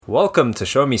Welcome to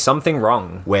Show Me Something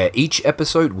Wrong. Where each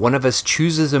episode, one of us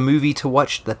chooses a movie to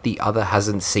watch that the other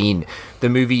hasn't seen. The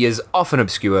movie is often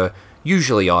obscure,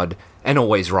 usually odd, and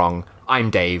always wrong.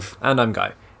 I'm Dave. And I'm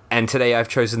Guy. And today I've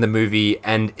chosen the movie,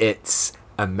 and it's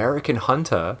American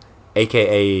Hunter,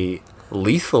 aka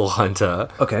Lethal Hunter.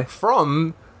 Okay.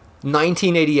 From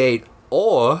 1988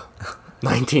 or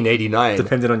 1989.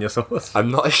 Depending on your source.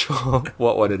 I'm not sure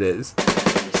what one it is.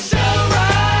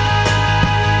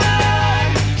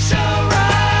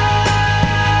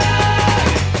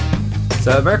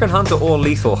 So American Hunter or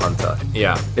Lethal Hunter?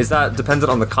 Yeah. Is that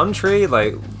dependent on the country?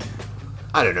 Like,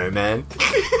 I don't know, man.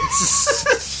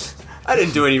 I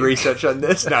didn't do any research on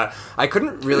this. No, I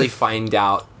couldn't really find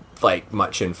out like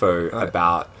much info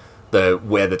about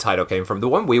where the title came from. The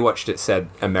one we watched, it said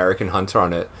American Hunter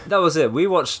on it. that was it. We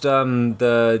watched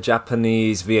the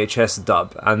Japanese VHS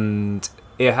dub, and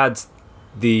it had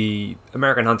the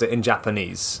American Hunter in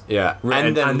Japanese. Yeah,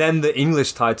 And then the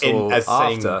English title as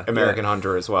saying after. American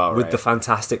Hunter as well, With right? the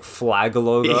fantastic flag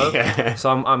logo. Yeah. So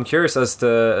I'm curious as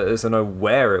to know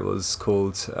where it was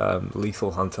called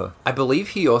Lethal Hunter. I believe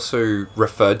he also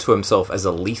referred to himself as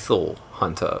a lethal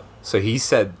hunter. So he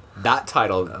said that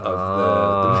title of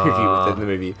the movie within the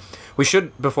movie. We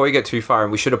should, before we get too far,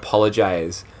 and we should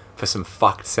apologize for some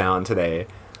fucked sound today.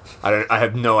 I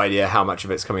have no idea how much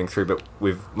of it's coming through, but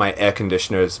my air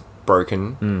conditioner's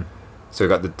broken, so we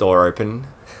got the door open,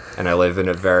 and I live in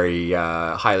a very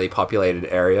highly populated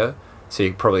area, so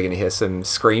you're probably going to hear some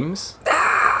screams.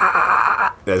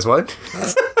 There's one.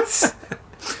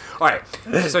 All right,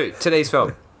 so today's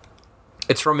film,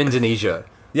 it's from Indonesia.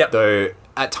 Yep. Though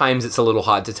at times it's a little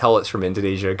hard to tell it's from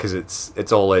Indonesia because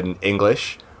it's all in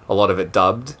English, a lot of it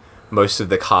dubbed. Most of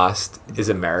the cast is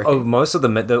American. Oh, most of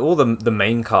all the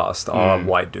main cast are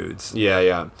white dudes.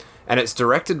 Yeah. And it's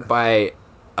directed by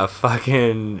a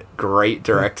fucking great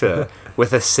director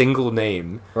with a single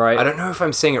name. Right. I don't know if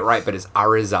I'm saying it right, but it's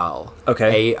Arizal.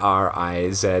 Okay.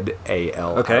 Arizal. Okay.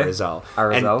 Arizal.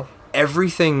 Arizal. And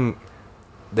everything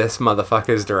this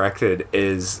motherfucker's directed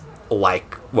is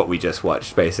like what we just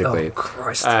watched, basically. Oh,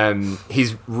 Christ.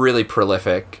 He's really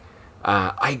prolific.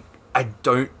 I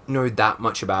don't know that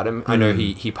much about him. I know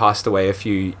he passed away a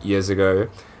few years ago.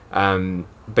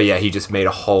 But yeah, he just made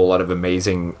a whole lot of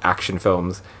amazing action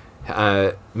films.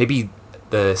 Maybe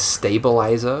The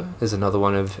Stabilizer is another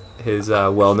one of his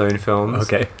well-known films.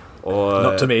 Okay. Or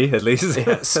Not to me, at least.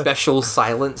 Special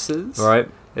Silences Right.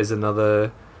 is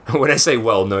another... When I say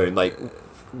well-known, like,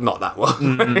 not that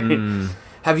well-known.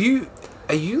 Have you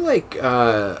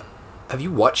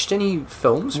watched any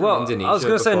films from Indonesia? I was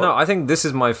going to say before? no. I think this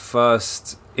is my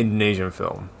first Indonesian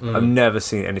film. I've never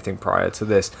seen anything prior to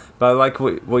this. But like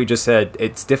what you just said,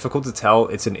 it's difficult to tell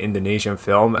it's an Indonesian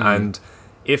film. And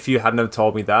if you hadn't have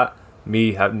told me that,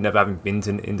 never having been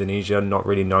to Indonesia, not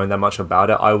really knowing that much about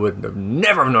it, I would have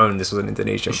never have known this was an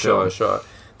Indonesian film. Sure.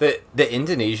 The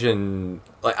Indonesian,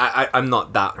 like, I'm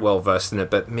not that well versed in it,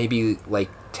 but maybe like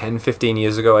 10, 15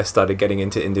 years ago, I started getting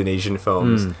into Indonesian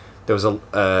films. There was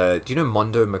do you know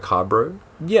Mondo Macabro?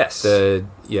 Yes. The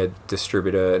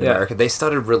distributor in America. They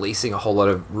started releasing a whole lot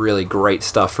of really great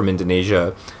stuff from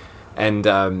Indonesia. And,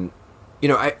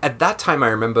 at that time I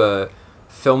remember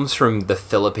films from the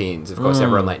Philippines. Of course,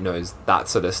 everyone like knows that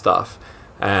sort of stuff.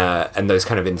 And those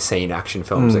kind of insane action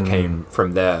films that came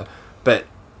from there. But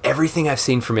everything I've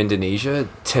seen from Indonesia,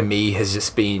 to me, has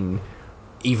just been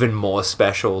even more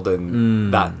special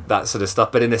than that sort of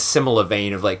stuff, but in a similar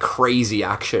vein of like crazy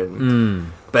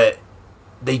action. But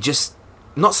they just,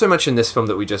 not so much in this film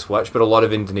that we just watched, but a lot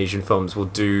of Indonesian films will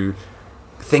do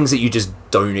things that you just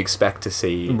don't expect to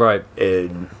see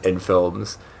in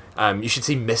films. You should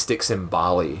see Mystics in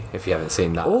Bali if you haven't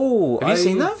seen that. Oh, have you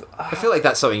seen that? I feel like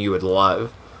that's something you would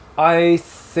love. I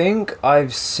think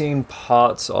I've seen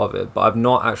parts of it, but I've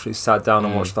not actually sat down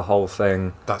and watched the whole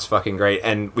thing. That's fucking great.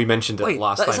 And we mentioned it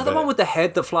last time. Is that the one with the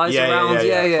head that flies Yeah, around?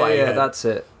 yeah, flying head. That's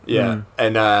it. Yeah,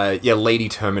 and Lady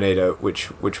Terminator,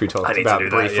 which we talked I need to about do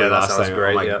that. briefly Yeah, that last sounds time.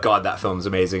 great, Oh my yeah. god, that film's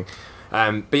amazing.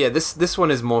 But yeah, this one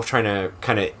is more trying to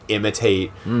kind of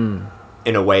imitate, in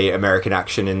a way, American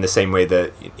action in the same way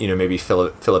that maybe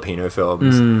Filipino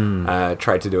films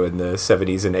tried to do in the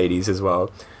 70s and 80s as well.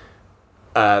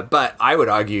 But I would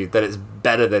argue that it's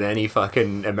better than any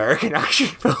fucking American action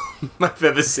film I've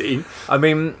ever seen. I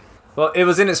mean, well, it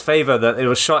was in its favor that it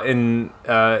was shot in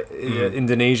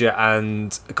Indonesia,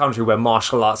 and a country where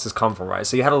martial arts has come from, right?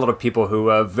 So you had a lot of people who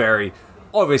were very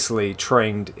obviously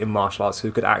trained in martial arts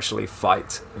who could actually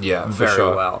fight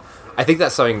very well. I think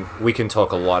that's something we can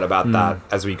talk a lot about that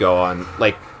as we go on.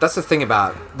 Like, that's the thing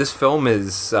about this film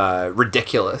is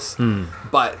ridiculous,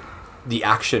 but the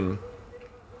action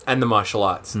and the martial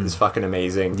arts is fucking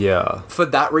amazing. Yeah. For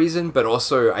that reason, but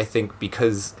also I think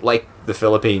because, like the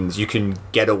Philippines, you can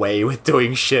get away with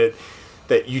doing shit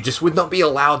that you just would not be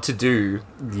allowed to do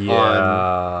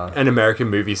on an American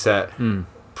movie set.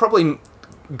 Probably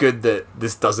good that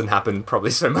this doesn't happen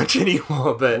probably so much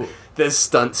anymore, but there's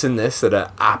stunts in this that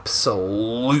are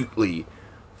absolutely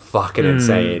fucking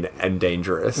insane and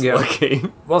dangerous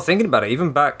looking. Well, thinking about it,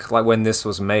 even back like when this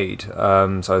was made,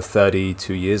 so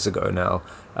 32 years ago now,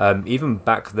 even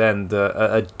back then,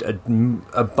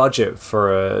 a budget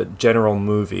for a general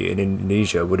movie in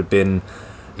Indonesia would have been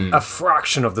a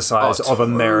fraction of the size of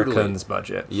Americans'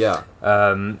 budget. Yeah.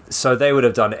 So they would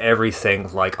have done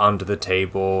everything like under the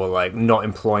table, like not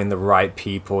employing the right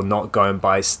people, not going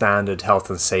by standard health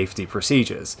and safety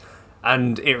procedures.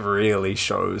 And it really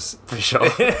shows. For sure.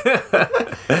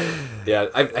 Yeah,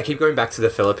 I keep going back to the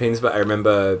Philippines, but I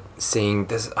remember seeing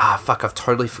this... I've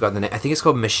totally forgotten the name. I think it's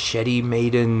called Machete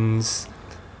Maidens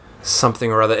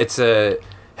something or other. It's a...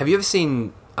 Have you ever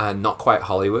seen Not Quite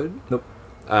Hollywood? Nope.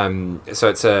 So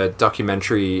it's a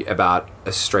documentary about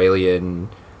Australian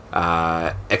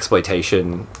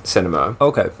exploitation cinema.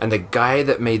 Okay. And the guy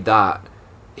that made that,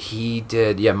 he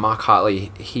did... Yeah, Mark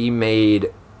Hartley, he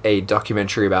made a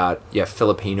documentary about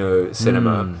Filipino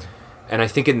cinema, and I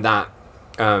think in that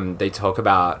they talk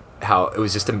about how it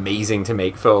was just amazing to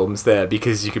make films there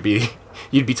because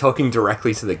you'd be talking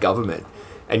directly to the government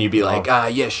and you'd be like,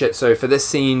 so for this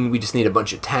scene we just need a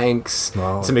bunch of tanks,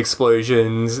 some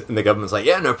explosions, and the government's like,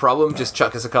 no problem, just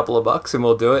chuck us a couple of bucks and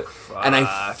we'll do it. And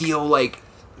I feel like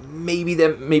maybe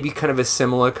kind of a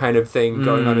similar kind of thing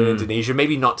going on in Indonesia,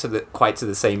 maybe not quite to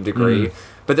the same degree.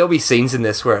 But there'll be scenes in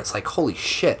this where it's like, holy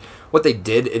shit, what they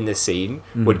did in this scene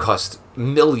would cost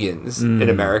millions in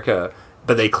America,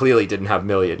 but they clearly didn't have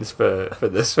millions for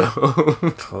this film.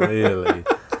 Clearly.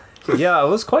 Yeah, I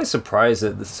was quite surprised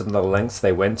at some of the lengths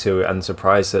they went to, and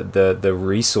surprised at the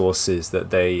resources that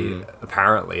they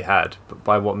apparently had. But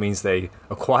by what means they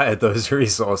acquired those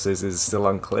resources is still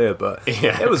unclear, but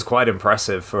it was quite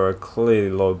impressive for a clearly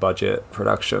low-budget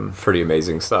production. Pretty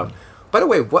amazing stuff. By the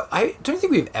way, I don't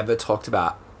think we've ever talked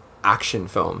about action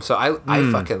films. So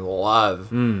I fucking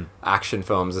love action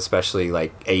films, especially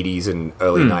like 80s and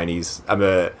early 90s.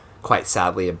 I'm quite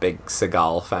sadly a big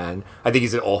Seagal fan. I think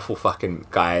he's an awful fucking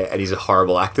guy and he's a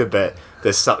horrible actor, but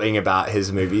there's something about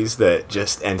his movies that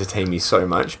just entertain me so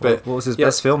much. But what was his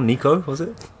best film? Nico, was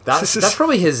it? That's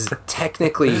probably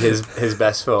technically his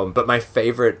best film, but my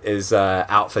favorite is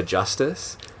Out for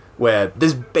Justice, where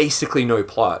there's basically no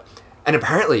plot. And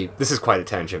apparently, this is quite a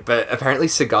tangent, but apparently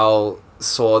Seagal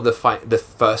saw the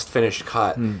first finished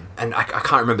cut, and I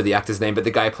can't remember the actor's name, but the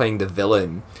guy playing the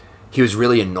villain, he was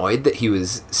really annoyed that he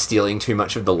was stealing too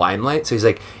much of the limelight, so he's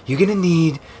like, you're gonna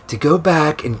need to go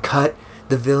back and cut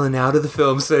the villain out of the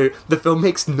film, so the film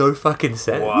makes no fucking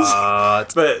sense.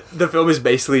 What? But the film is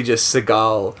basically just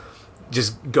Seagal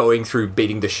just going through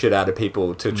beating the shit out of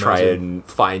people to try and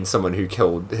find someone who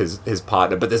killed his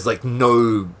partner, but there's like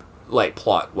no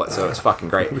plot whatsoever. It's fucking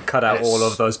great. We cut out all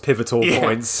of those pivotal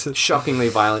points. Shockingly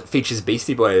violent. Features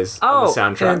Beastie Boys on the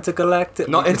soundtrack. Intergalactic.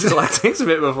 Not Intergalactic's a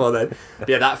bit before then. But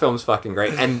yeah, that film's fucking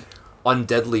great. And On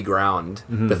Deadly Ground,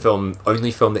 the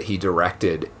only film that he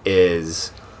directed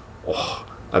is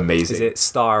amazing. Is it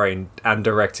starring and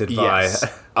directed by? Yes.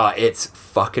 It's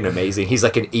fucking amazing. He's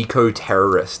like an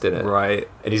eco-terrorist in it. Right.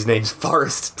 And his name's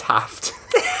Forrest Taft.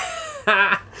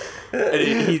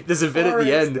 And there's a bit at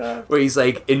the end where he's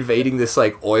like invading this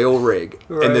like oil rig,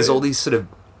 and there's all these sort of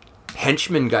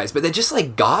henchmen guys, but they're just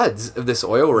like guards of this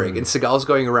oil rig, and Seagal's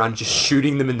going around just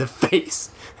shooting them in the face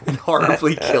and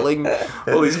horribly killing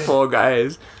all these poor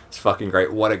guys. It's fucking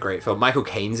great. What a great film. Michael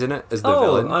Caine's in it as the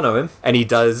villain. I know him. And he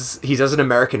does an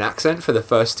American accent for the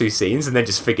first two scenes and then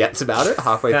just forgets about it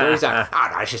halfway through. He's like,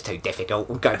 no, it's just too difficult.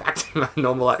 We'll go back to my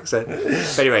normal accent.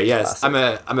 But anyway, yes, I'm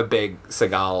a big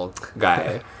Seagal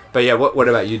guy. But yeah, what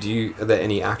about you? Are there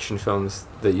any action films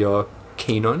that you're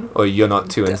keen on, or you're not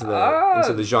too into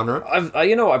the genre?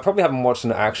 I probably haven't watched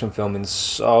an action film in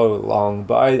so long,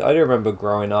 but I do remember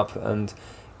growing up and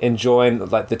enjoying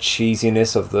like the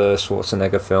cheesiness of the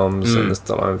Schwarzenegger films and the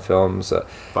Stallone films.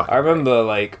 I remember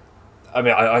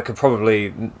I could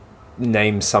probably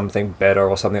name something better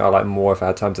or something I like more if I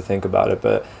had time to think about it,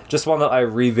 but just one that I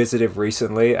revisited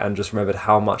recently and just remembered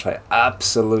how much I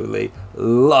absolutely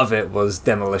love it was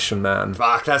Demolition Man.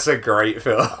 Fuck, that's a great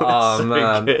film. Oh so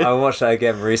man, good. I watched that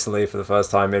again recently for the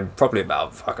first time in probably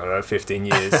about 15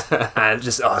 years, and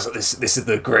just so this is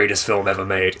the greatest film ever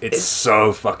made. It's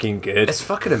so fucking good. It's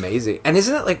fucking amazing. And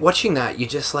isn't it like watching that, you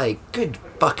just like, good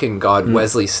fucking god,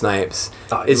 Wesley Snipes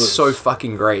is so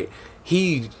fucking great.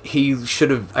 he should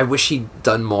have. I wish he'd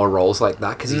done more roles like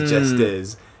that, because he just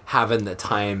is having the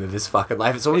time of his fucking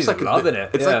life. It's almost He's like loving it.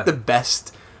 It's like the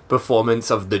best performance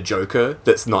of the Joker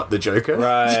that's not the Joker.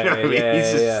 Right. You know what I mean? Yeah,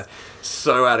 He's just yeah.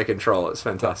 so out of control. It's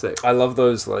fantastic. I love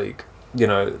those, like, you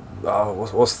know,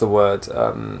 what's the word?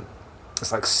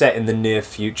 It's like set in the near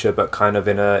future, but kind of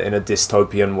in a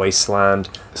dystopian wasteland,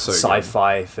 So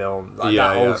sci-fi film. Like, Yeah,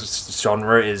 that whole yeah.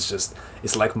 genre is just,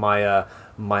 it's like my I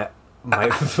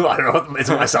don't know, it's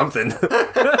my something.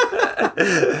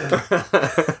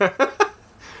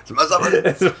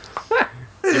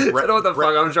 I don't know what the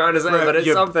fuck I'm trying to say, but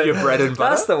it's something. Your bread and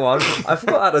butter. That's the one. I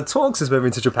forgot how to talk since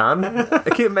moving to Japan. I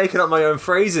keep making up my own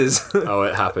phrases. Oh,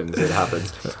 it happens. It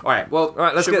happens. All right. Well,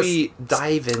 let's should we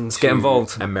dive into get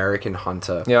involved. American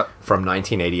Hunter Yeah. from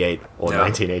 1988 or Yeah.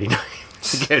 1989?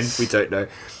 Again, we don't know.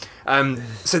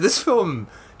 So this film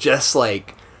just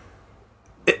like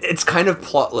it's kind of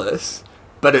plotless,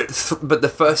 but but the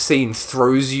first scene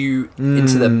throws you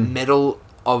into the middle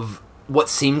of what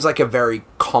seems like a very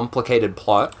complicated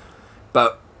plot,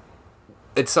 but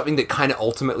it's something that kind of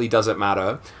ultimately doesn't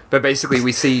matter. But basically,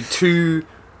 we see two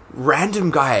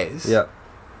random guys Yeah.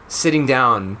 sitting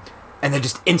down, and they're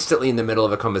just instantly in the middle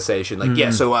of a conversation. Like,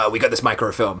 yeah, so we got this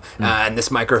microfilm, and this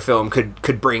microfilm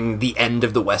could bring the end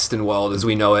of the Western world as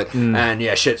we know it. And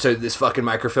yeah, shit, so this fucking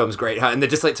microfilm's great, huh? And they're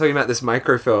just like talking about this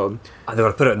microfilm. And they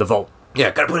gotta put it in the vault.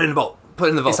 Yeah, gotta put it in the vault. Put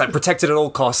it in the vault. It's like protected at all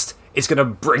costs. It's gonna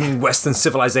bring Western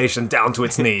civilization down to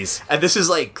its knees. And this is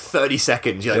like 30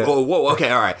 seconds. You're like, Yeah. whoa, okay,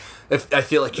 all right. I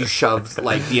feel like you shoved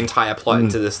like the entire plot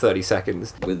into this 30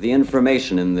 seconds. With the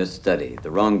information in this study, the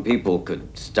wrong people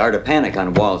could start a panic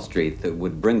on Wall Street that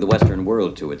would bring the Western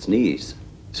world to its knees.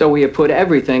 So we have put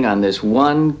everything on this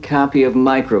one copy of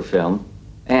microfilm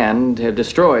and have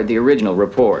destroyed the original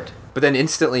report. But then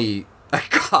instantly, a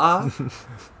car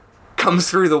comes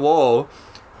through the wall,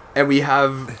 and we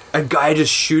have a guy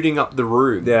just shooting up the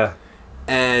room. Yeah.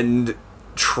 And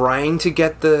trying to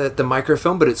get the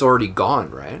microfilm, but it's already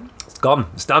gone, right? It's gone.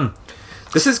 It's done.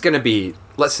 This is going to be,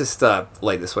 let's just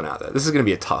lay this one out there. This is going to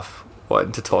be a tough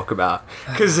one to talk about,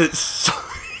 because it's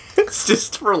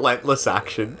just relentless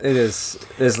action. It is.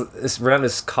 It's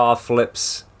relentless car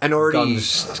flips. And already, gun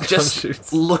just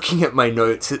shoots. looking at my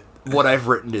notes, what I've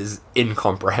written is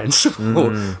incomprehensible.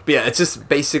 But yeah, it's just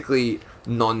basically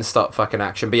non-stop fucking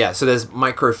action. But yeah, so there's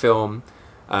microfilm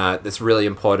that's really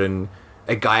important.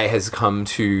 A guy has come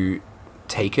to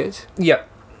take it. Yeah.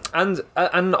 And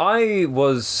I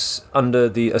was under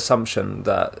the assumption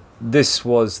that this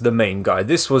was the main guy.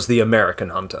 This was the American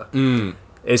Hunter.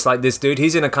 It's like this dude,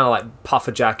 he's in a kind of like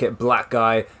puffer jacket, black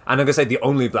guy, and I'm going to say the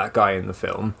only black guy in the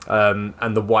film.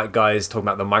 And the white guy is talking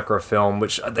about the microfilm,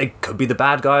 which they could be the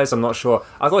bad guys, I'm not sure.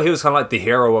 I thought he was kind of like the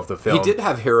hero of the film. He did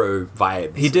have hero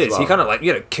vibes. He did. as well. He kind of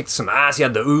like, kicked some ass. He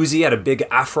had the Uzi, he had a big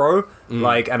afro,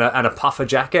 like, and a puffer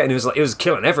jacket, and he was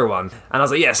killing everyone. And I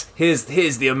was like, yes, here's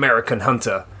the American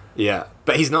Hunter. Yeah,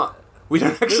 but he's not. We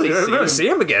don't actually We see don't him. see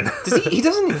him again. Does he? He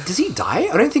doesn't. Does he die?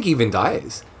 I don't think he even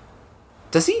dies.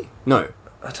 Does he? No,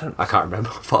 I don't. I can't remember.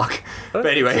 Fuck. But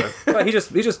anyway, But he's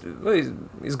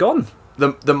gone.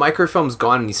 the microfilm's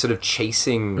gone, and he's sort of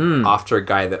chasing after a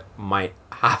guy that might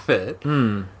have it.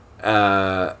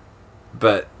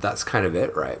 But that's kind of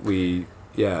it, right?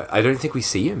 I don't think we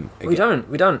see him again.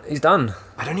 We don't. He's done.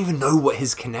 I don't even know what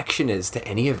his connection is to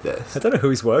any of this. I don't know who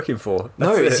he's working for.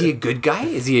 No, That's is it. he a good guy?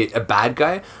 Is he a bad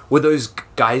guy? Were those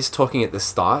guys talking at the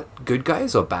start good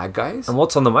guys or bad guys? And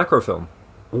what's on the microfilm?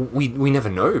 We never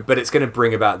know, but it's going to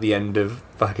bring about the end of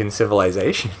fucking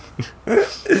civilization.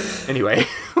 Anyway,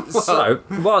 So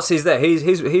whilst he's there,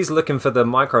 he's looking for the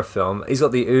microfilm. He's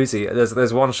got the Uzi.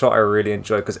 There's one shot I really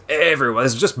enjoy because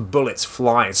there's just bullets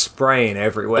flying, spraying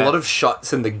everywhere. a lot of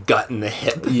shots in the gut and the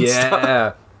hip. And stuff.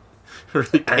 yeah.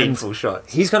 Really painful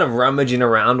shots. He's kind of rummaging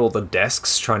around all the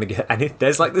desks trying to get, and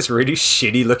there's like this really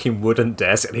shitty looking wooden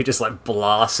desk, and he just like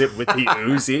blasts it with the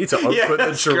Uzi to open the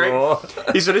that's great. drawer.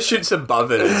 He sort of shoots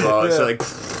above it as well. So like,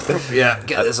 yeah,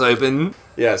 get this open.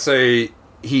 Yeah, so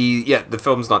the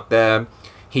film's not there.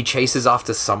 He chases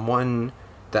after someone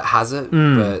that has it,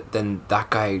 but then that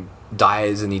guy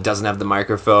dies and he doesn't have the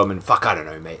microfilm, and fuck, I don't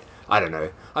know, mate. I don't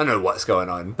know what's going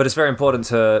on. But it's very important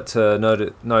to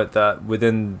note that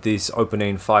within these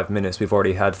opening 5 minutes, we've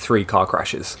already had 3 car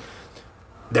crashes.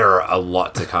 There are a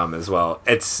lot to come as well.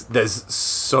 There's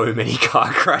so many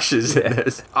car crashes in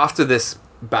this. After this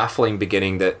baffling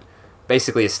beginning that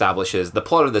basically establishes the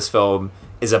plot of this film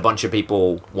is a bunch of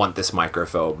people want this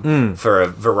microfilm for a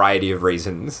variety of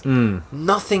reasons.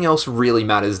 Nothing else really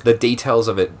matters. The details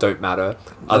of it don't matter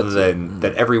other than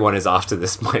that everyone is after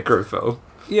this microfilm.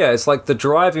 Yeah, it's like the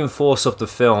driving force of the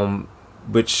film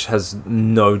which has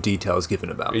no details given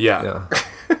about. Yeah.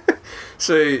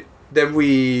 So then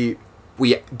we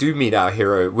do meet our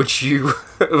hero, which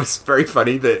it was very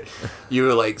funny that you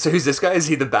were like, so who's this guy? Is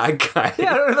he the bad guy?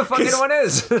 Yeah, I don't know who the fuck anyone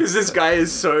is. Because this guy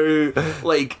is so,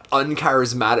 like,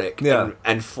 uncharismatic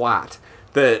and flat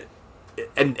that...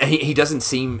 And he doesn't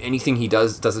seem... Anything he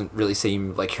does doesn't really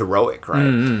seem, like, heroic, right?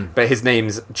 Mm-hmm. But his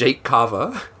name's Jake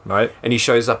Carver. Right. And he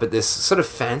shows up at this sort of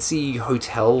fancy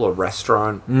hotel or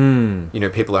restaurant. You know,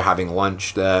 people are having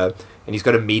lunch there. And he's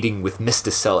got a meeting with Mr.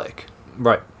 Selleck.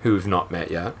 Right. Who we've not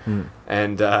met yet.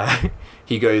 And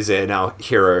he goes in, our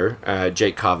hero,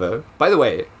 Jake Carver. By the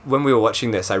way, when we were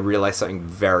watching this, I realized something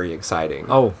very exciting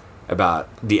about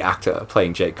the actor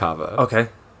playing Jake Carver. Okay.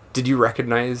 Did you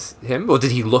recognize him? Or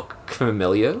did he look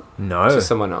familiar to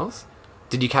someone else?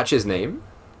 Did you catch his name?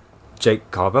 Jake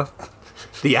Carver?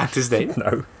 The actor's name?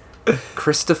 No.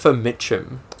 Christopher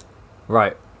Mitchum.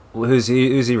 Right. Well, who's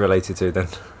he related to then?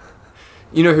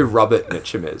 You know who Robert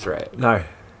Mitchum is, right? No.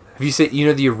 Have you seen,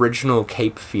 the original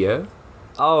Cape Fear?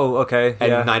 Oh, okay.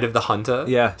 And Night of the Hunter?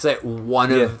 Yeah. It's like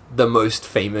one of the most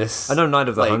famous... I know Night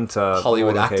of the Hunter.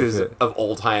 Hollywood actors of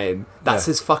all time. That's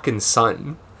his fucking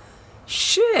son.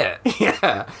 Shit.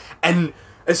 Yeah. And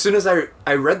as soon as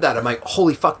I read that, I'm like,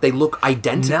 holy fuck, they look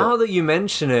identical. Now that you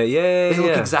mention it, they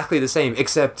look exactly the same,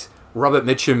 except... Robert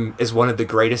Mitchum is one of the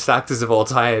greatest actors of all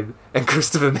time, and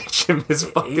Christopher Mitchum is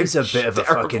fucking He's a bit of a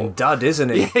terrible. fucking dud, isn't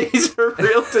he? Yeah, he's a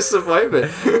real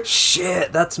disappointment.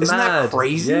 Shit, that's Isn't mad. that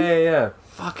crazy? Yeah.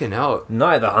 Fucking hell.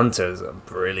 Night of the Hunter is a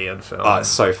brilliant film. Oh, it's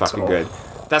so fucking good.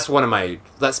 That's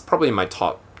probably in my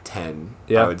top 10,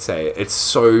 I would say. It's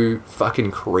so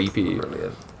fucking creepy.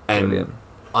 Brilliant. And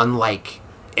unlike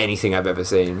anything I've ever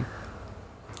seen.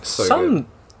 So Some good.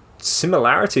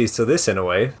 similarities to this in a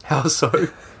way. How so?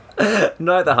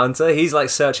 Night the Hunter, he's like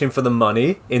searching for the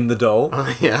money in the doll.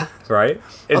 Yeah. Right?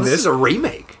 This is a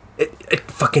remake. It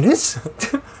fucking is.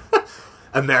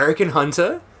 American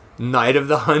Hunter, Night of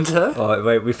the Hunter. Oh,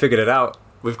 wait, we figured it out.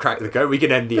 We've cracked the code. We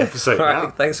can end the episode now.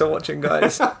 Right, thanks for watching,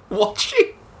 guys.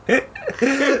 Watching?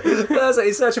 That's like,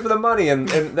 he's searching for the money, and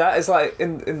that is like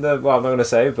in the... Well, I'm not going to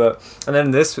say, but... And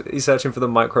then this, he's searching for the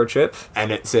microchip.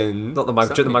 And it's in... Not the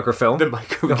microchip, the microfilm. The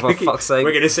micro... For fuck's sake.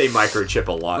 We're going to say microchip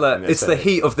a lot. Look, it's the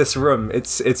heat of this room.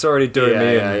 It's already doing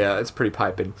me in. Yeah, it's pretty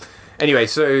piping. Anyway,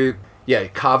 so... Yeah,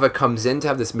 Carver comes in to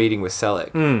have this meeting with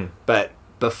Selleck. But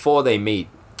before they meet...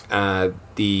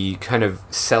 the kind of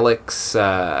Selleck's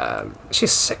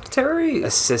she's secretary,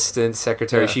 assistant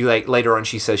secretary. She later on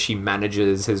she says she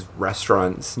manages his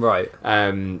restaurants. Right.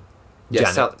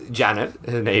 Janet,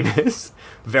 her name is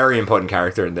very important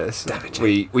character in this. Damn it,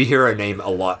 we hear her name a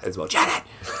lot as well. Janet.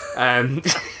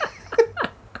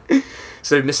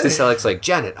 So Mr. Selleck's like,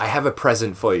 Janet, I have a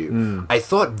present for you. I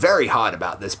thought very hard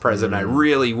about this present. I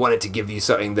really wanted to give you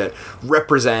something that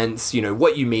represents,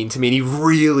 what you mean to me. And he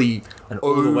really... And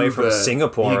all the way from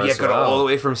Singapore Got it all the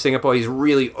way from Singapore. He's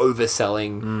really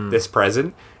overselling this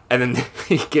present. And then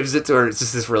he gives it to her. It's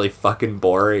just this really fucking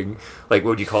boring, like,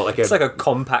 what would you call it? It's like a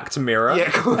compact mirror.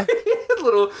 Yeah,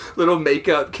 little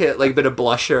makeup kit, like a bit of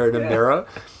blusher and a mirror.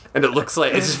 And it looks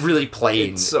like, it's just really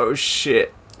plain. It's so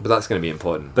shit. But that's going to be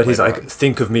important. But he's like,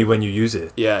 think of me when you use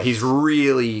it. Yeah, he's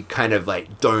really kind of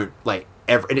like, don't, like,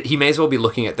 and he may as well be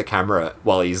looking at the camera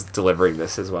while he's delivering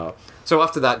this as well. So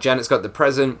after that, Janet's got the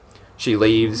present. She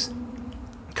leaves.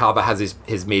 Carver has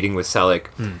his meeting with Selleck.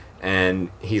 And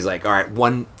he's like, all right,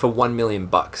 for $1 million,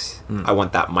 I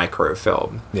want that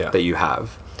microfilm that you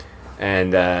have.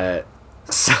 And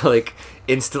Selleck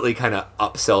instantly kind of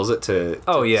upsells it to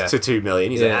 $2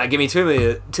 million. He's like, give me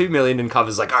 $2 million. And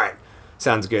Carver's like, all right.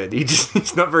 Sounds good.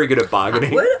 He's not very good at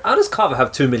bargaining. How does Carver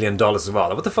have $2 million as well?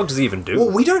 Like, what the fuck does he even do?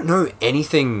 Well, we don't know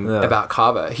anything about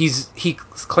Carver. He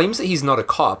claims that he's not a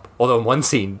cop, although in one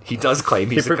scene he does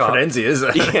claim he's a cop. He is.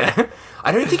 Yeah.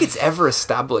 I don't think it's ever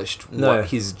established what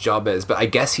his job is, but I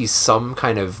guess he's some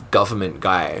kind of government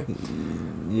guy.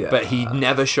 Yeah. But he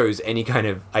never shows any kind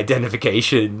of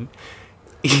identification.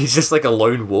 He's just like a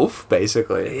lone wolf,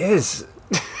 basically. He is.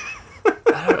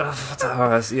 I don't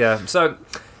know. Yeah.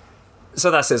 So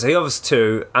that's it. So he offers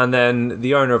 2, and then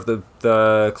the owner of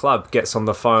the club gets on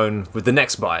the phone with the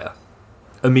next buyer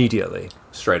immediately.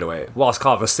 Straight away. Whilst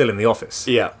Carver's still in the office.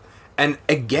 Yeah. And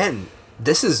again,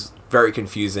 this is very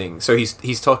confusing. So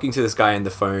he's talking to this guy on the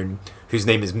phone whose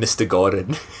name is Mr.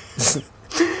 Gordon.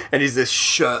 And he's this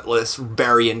shirtless,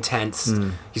 very intense.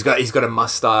 He's got a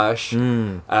mustache.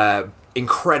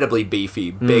 Incredibly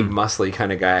beefy, big, muscly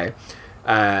kind of guy.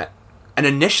 And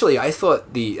initially, I thought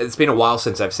it's been a while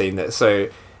since I've seen this. So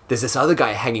there's this other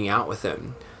guy hanging out with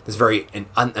him. This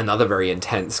another very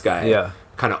intense guy. Yeah.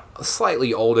 Kind of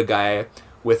slightly older guy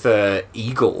with a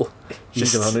eagle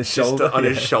just on his shoulder. on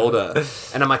his shoulder.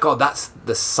 And I'm like, oh, that's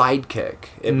the sidekick.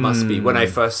 It must be, when I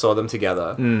first saw them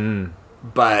together.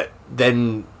 But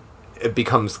then it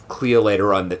becomes clear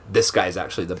later on that this guy's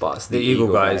actually the boss. The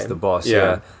eagle guy is the boss,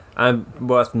 yeah. And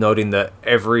worth noting that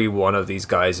every one of these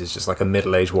guys is just like a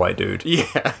middle-aged white dude. Yeah.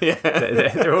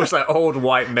 They're all just like old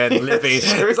white men living.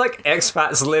 It's like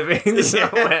expats living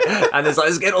somewhere. And it's like,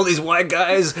 let's get all these white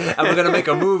guys and we're going to make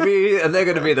a movie and they're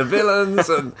going to be the villains.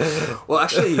 And well,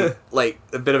 actually, like,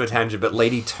 a bit of a tangent, but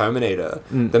Lady Terminator,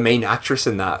 the main actress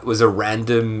in that, was a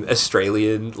random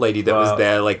Australian lady that was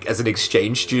there, like, as an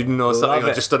exchange student or something,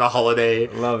 or just on a holiday.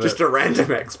 Just a random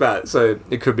expat. So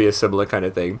it could be a similar kind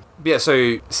of thing. But yeah, so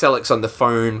Selleck's on the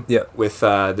phone with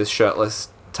this shirtless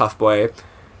tough boy,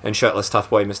 and shirtless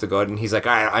tough boy Mr. Gordon. He's like,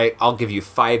 all right, I'll give you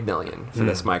 $5 million for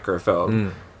this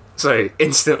microfilm. So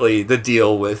instantly the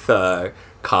deal with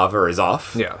Carver is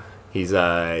off. Yeah, he's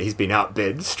been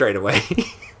outbid straight away.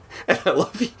 And I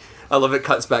love it.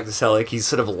 Cuts back to Selleck. He's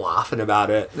sort of laughing about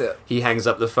it. Yeah. He hangs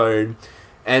up the phone,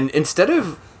 and instead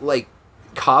of like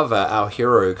Carver, our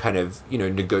hero, kind of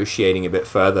negotiating a bit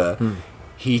further.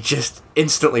 He just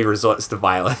instantly resorts to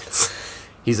violence.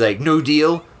 He's like, no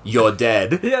deal, you're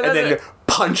dead. Yeah, and then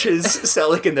punches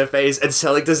Selleck in the face, and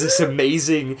Selleck does this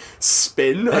amazing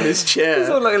spin on his chair. He's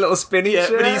on like a little spinny chair.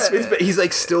 But he spins, but he's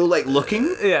like still like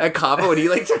looking at Carver when he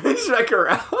like turns back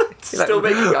around. Still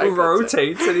like, making eye contact.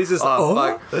 rotates, and he's just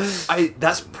fuck.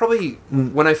 That's probably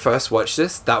when I first watched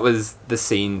this, that was the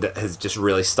scene that has just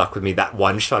really stuck with me. That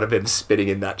one shot of him spinning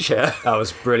in that chair. That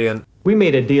was brilliant. We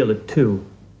made a deal at 2.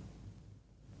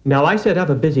 Now, I set up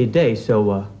a busy day,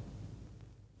 so,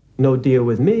 no deal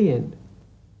with me, and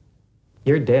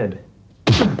you're dead.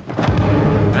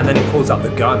 And then he pulls out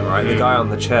the gun, right? The guy on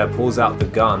the chair pulls out the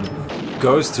gun,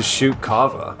 goes to shoot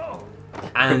Carver,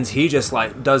 and he just,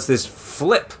 like, does this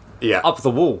flip up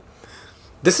the wall.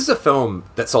 This is a film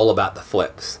that's all about the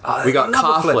flips. We got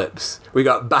car flips. We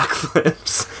got back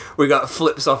flips. We got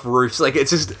flips off roofs. Like,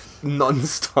 it's just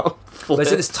non-stop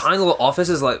flips. There's this tiny little office,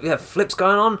 there's like, flips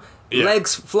going on.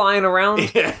 Legs flying around.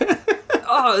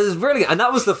 Oh, it was brilliant. And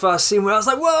that was the first scene where I was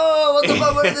like, whoa, what the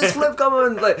fuck, where did this flip come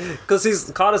on? Like, because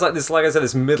Carter's like this, like I said,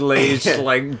 this middle-aged,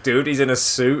 like, dude, he's in a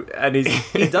suit, and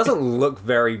he doesn't look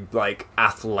very, like,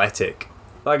 athletic.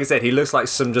 Like I said, he looks like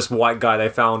some just white guy they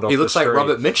found off the street. He looks like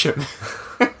Robert Mitchum.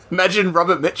 Imagine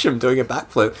Robert Mitchum doing a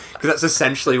backflip, because that's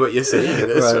essentially what you're seeing in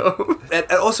this film. And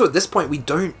also, at this point, we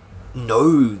don't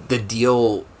know the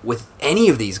deal with any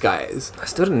of these guys. I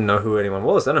still didn't know who anyone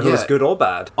was. I don't know who was good or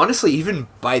bad. Honestly, even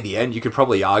by the end, you could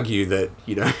probably argue that,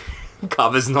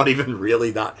 Carver's not even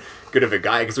really that good of a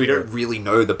guy, because we don't really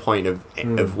know the point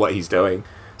of what he's doing.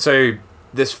 So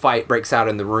this fight breaks out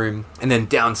in the room, and then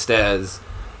downstairs,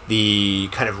 the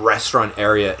kind of restaurant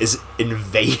area is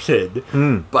invaded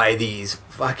by these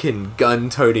fucking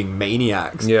gun-toting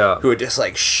maniacs who are just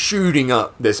like shooting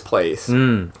up this place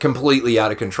completely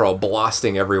out of control,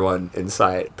 blasting everyone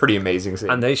inside. Pretty amazing scene.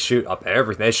 And they shoot up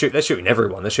everything. They're shooting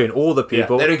everyone. They're shooting all the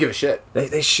people. They don't give a shit.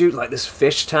 They shoot like this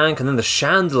fish tank, and then the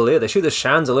chandelier. They shoot the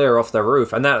chandelier off their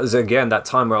roof, and that was again that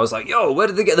time where I was like, yo, where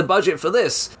did they get the budget for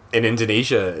this? In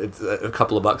Indonesia, a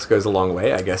couple of bucks goes a long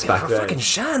way, I guess, back for a then. fucking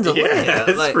chandelier. Yeah,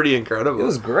 it's pretty incredible. It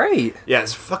was great. Yeah,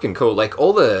 it's fucking cool. Like,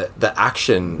 all the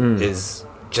action is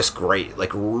just great.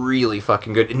 Like, really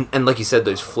fucking good. And like you said,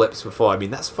 those flips before, I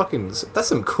mean, that's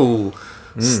some cool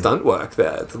stunt work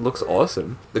there. It looks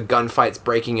awesome. The gunfight's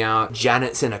breaking out.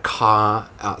 Janet's in a car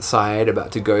outside,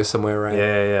 about to go somewhere, right?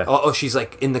 Yeah. Oh, she's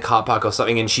like in the car park or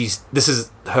something, and this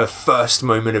is her first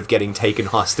moment of getting taken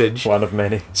hostage. One of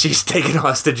many. She's taken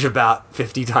hostage about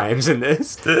 50 times in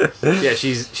this. Yeah,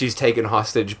 she's taken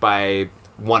hostage by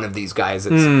one of these guys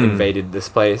that's invaded this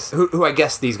place. Who I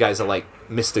guess these guys are like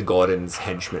Mr. Gordon's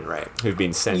henchmen, right? Who've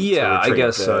been sent to I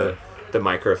guess so. The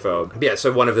microfilm. Yeah,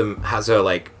 so one of them has her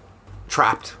like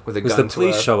trapped with a gun. Because the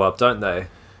police show up, don't they?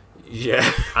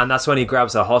 Yeah. And that's when he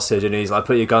grabs her hostage and he's like,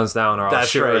 put your guns down or I'll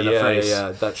shoot her in the face.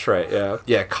 Yeah, that's right, yeah.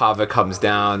 Yeah, Carver comes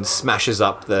down, smashes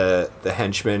up the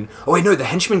henchman. Oh wait, no, the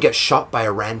henchman gets shot by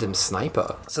a random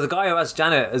sniper. So the guy who has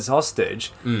Janet as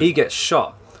hostage, he gets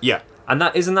shot. Yeah. And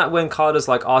isn't that when Carter's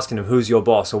like asking him, who's your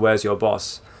boss or where's your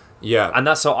boss? Yeah. And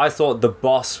that's so I thought the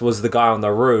boss was the guy on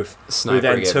the roof who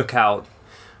then took out...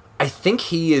 I think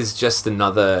he is just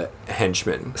another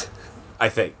henchman. I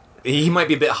think. He might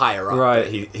be a bit higher up, right.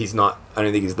 But he's not... I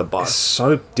don't think he's the boss. It's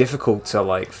so difficult to,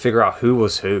 like, figure out who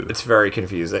was who. It's very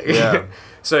confusing. Yeah.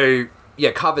 So,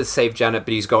 yeah, Carver's saved Janet,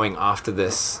 but he's going after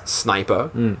this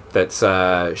sniper that's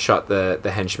shot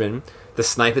the henchman. The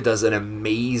sniper does an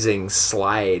amazing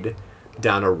slide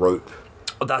down a rope.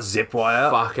 Oh, that zip wire.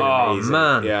 Fucking amazing.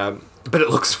 Man. Yeah. But it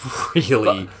looks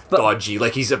really But- dodgy,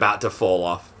 like he's about to fall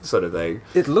off, sort of thing.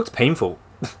 It looked painful.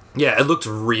 Yeah, it looked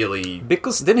really...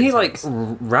 Because didn't he, like,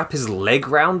 Intense. wrap his leg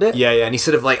round it? Yeah, and he's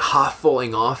sort of, like, half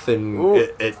falling off, and Ooh.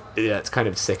 it's kind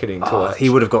of sickening to Oh, watch. he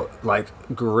would have got, like,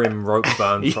 grim rope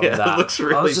burn from Yeah, it that. looks I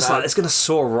really was just bad. like, it's going to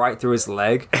saw right through his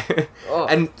leg.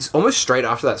 And almost straight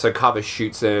after that, so Carver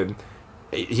shoots him.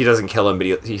 He doesn't kill him, but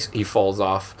he falls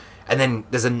off. And then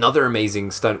there's another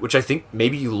amazing stunt, which I think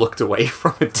maybe you looked away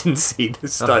from and didn't see the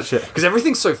stunt. shit. Because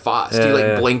everything's so fast. Yeah, you, like,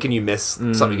 yeah. blink and you miss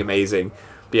something amazing.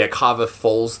 But yeah, Carver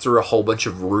falls through a whole bunch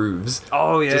of roofs.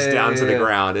 Oh, yeah, Just yeah, down to the yeah.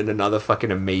 ground in another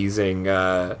fucking amazing,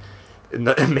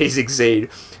 amazing scene.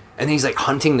 And then he's, like,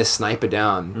 hunting the sniper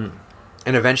down.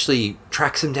 And eventually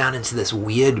tracks him down into this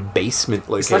weird basement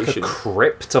It's location. like a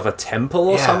crypt of a temple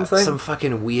or something. Some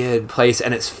fucking weird place,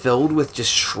 and it's filled with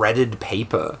just shredded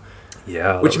paper.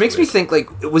 Yeah. that Which was makes me weird. think,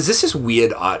 like, was this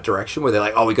weird art direction where they're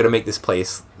like, oh, we gotta make this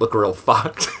place look real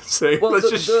fucked, so Well, let's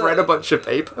the- just the- shred a bunch of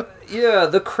paper? Yeah,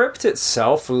 the crypt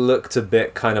itself looked a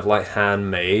bit kind of like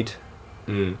handmade.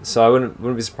 So I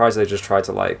wouldn't be surprised if they just tried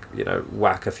to, like, you know,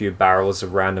 whack a few barrels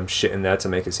of random shit in there to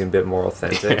make it seem a bit more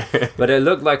authentic. But it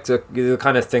looked like the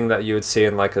kind of thing that you would see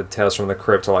in, like, a Tales from the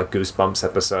Crypt or, like, Goosebumps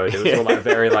episode. It was all, like,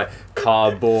 very, like,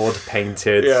 cardboard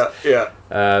painted. yeah.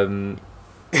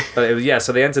 But it was, yeah,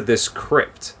 so they entered this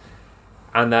crypt.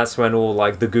 And that's when all,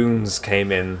 like, the goons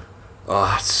came in.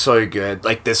 Oh, it's so good.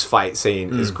 Like, this fight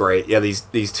scene is great. Yeah,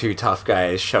 these two tough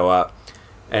guys show up,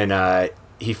 and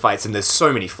he fights, and there's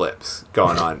so many flips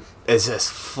going on. It's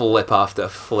just flip after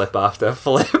flip after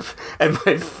flip. And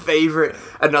my favorite,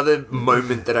 another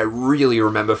moment that I really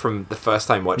remember from the first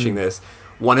time watching this,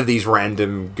 one of these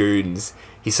random goons,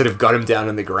 he sort of got him down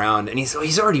on the ground, and he's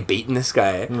already beaten this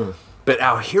guy. But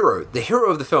our hero, the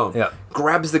hero of the film, Yeah.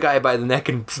 grabs the guy by the neck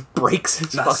and breaks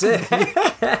his That's fucking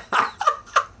it.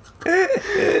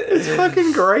 It's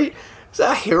fucking great. It's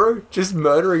our hero just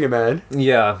murdering a man.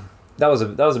 Yeah. That was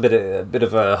a bit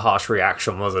of a harsh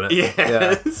reaction, wasn't it?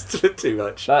 Yeah, it's too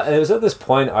much. And it was at this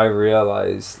point I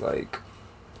realized, like,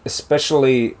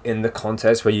 especially in the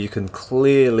context where you can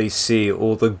clearly see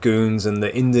all the goons and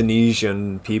the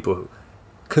Indonesian people who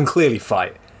can clearly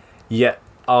fight, yet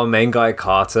our main guy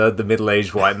Carter, the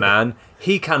middle-aged white man,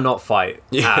 he cannot fight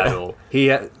at all.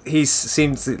 He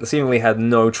seemingly had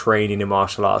no training in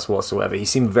martial arts whatsoever. He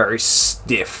seemed very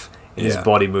stiff in his Yeah.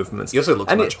 body movements. He also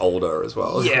looks And much older as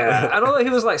well. Yeah, and although he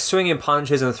was like swinging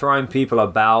punches and throwing people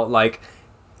about, like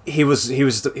he was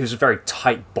very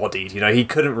tight bodied. You know, he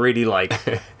couldn't really like.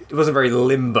 It wasn't very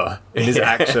limber in his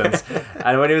actions,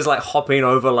 and when he was like hopping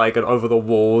over over the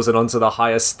walls and onto the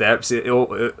higher steps, it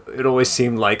always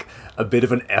seemed like a bit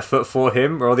of an effort for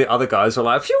him. Where all the other guys were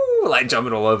like, phew, like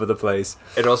jumping all over the place.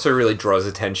 It also really draws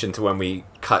attention to when we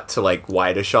cut to like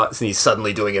wider shots and he's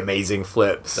suddenly doing amazing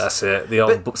flips. That's it. The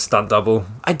old stunt double.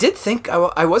 I did think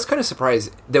I was kind of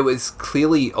surprised. There was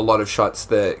clearly a lot of shots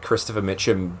that Christopher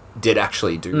Mitchum did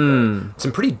actually do. There.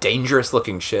 Some pretty dangerous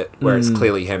looking shit where it's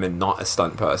clearly him and not a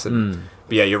stunt person.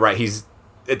 But yeah, you're right.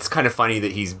 It's kind of funny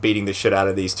that he's beating the shit out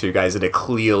of these two guys that are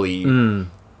clearly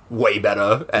way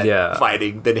better at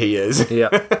fighting than he is. Yeah.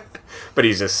 But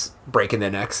he's just breaking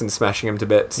their necks and smashing them to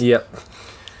bits. Yep.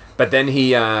 But then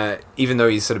he, even though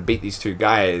he's sort of beat these two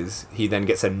guys, he then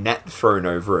gets a net thrown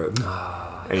over him.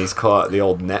 And he's caught the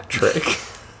old net trick.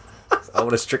 I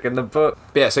want to trick in the book.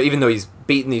 But yeah, so even though he's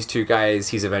beaten these two guys,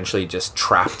 he's eventually just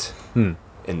trapped in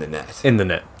the net. In the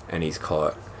net. And he's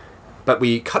caught. But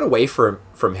we cut away from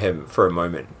him for a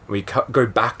moment. We go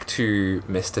back to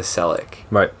Mr. Selleck.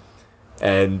 Right.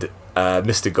 And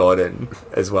Mr. Gordon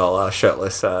as well, our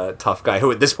shirtless tough guy,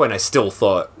 who at this point I still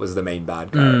thought was the main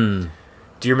bad guy.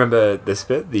 Do you remember this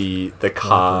bit? The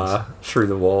car through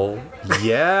the wall?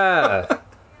 Yeah.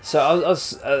 So I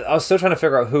was still trying to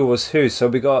figure out who was who. So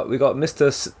we got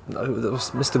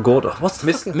Mr. Gordon. What's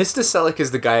the fucking... Mr. Selleck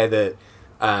is the guy that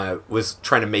was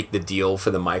trying to make the deal for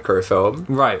the microfilm.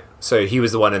 Right. So he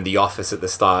was the one in the office at the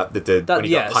start when he got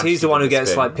Yes, punched, he's the he one did who the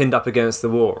gets spin. like pinned up against the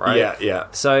wall, right? Yeah, yeah.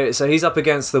 So he's up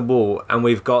against the wall, and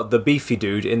we've got the beefy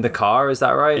dude in the car. Is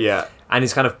that right? Yeah. And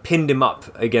he's kind of pinned him up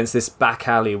against this back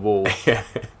alley wall. Yeah.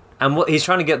 And what he's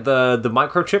trying to get the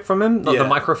microchip from him, not the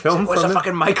microfilm. What's from a him?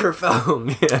 fucking microfilm?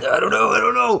 Yeah. I don't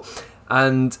know.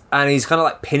 And he's kind of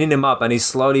like pinning him up, and he's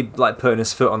slowly like putting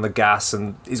his foot on the gas,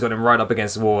 and he's got him right up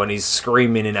against the wall, and he's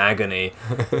screaming in agony.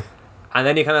 And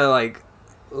then he kind of like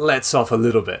lets off a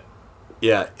little bit,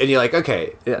 Yeah, and you're like,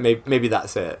 okay, Yeah. maybe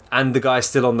that's it. and the guy's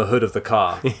still on the hood of the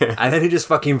car. And then he just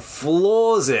fucking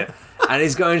floors it, and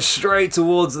he's going straight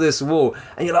towards this wall,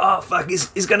 and you're like, oh fuck,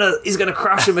 he's gonna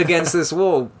crash him against this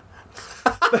wall.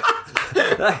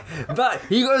 But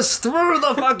he goes through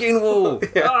the fucking wall.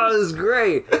 Yeah. Oh, it was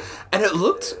great. And it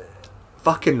looked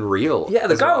fucking real. Yeah,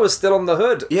 the as guy well. was still on the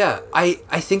hood. Yeah, I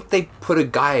think they put a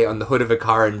guy on the hood of a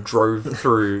car and drove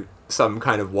through some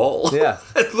kind of wall. Yeah.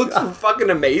 It looks fucking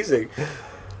amazing.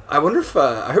 I wonder if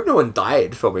I hope no one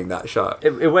died filming that shot.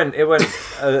 It went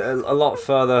a lot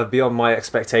further beyond my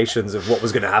expectations of what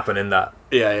was going to happen in that.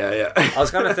 Yeah. I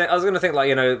was going to think like,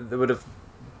 you know, they would have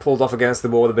pulled off against the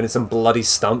wall, there'd been some bloody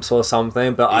stumps or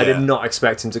something, but I did not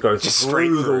expect him to go Just straight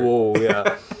through the through. wall.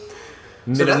 Yeah.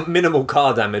 Minimal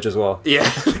car damage as well. Yeah,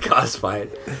 the car's fine.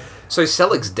 So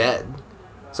Selig's dead.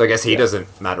 So I guess he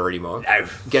doesn't matter anymore. No.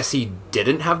 Guess he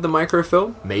didn't have the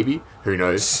microfilm? Maybe. Who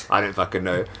knows? I don't fucking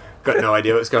know. Got no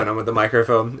idea what's going on with the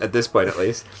microfilm, at this point at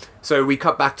least. So we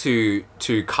cut back to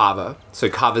Carver. So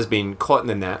Carver's been caught in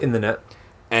the net. In the net.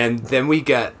 And then we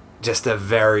get just a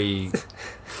very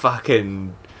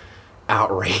fucking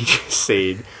outrageous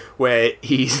scene where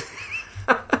he's...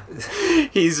 I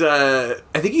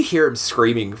think you hear him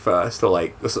screaming first, or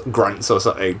like grunts or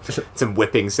something, some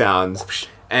whipping sounds,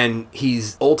 and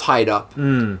he's all tied up.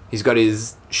 He's got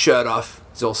his shirt off,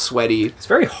 he's all sweaty. It's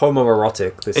very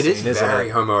homoerotic, this It scene, is isn't very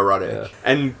it? homoerotic. Yeah.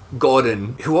 And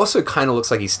Gordon, who also kind of looks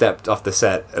like he stepped off the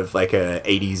set of like a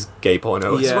 80s gay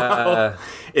porno as well,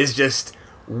 is just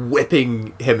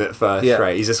whipping him at first, Yeah.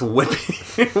 right? He's just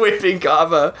whipping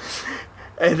Carver.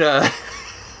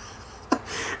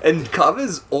 And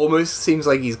Carver's almost seems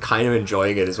like he's kind of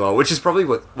enjoying it as well, which is probably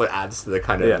what adds to the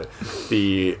kind of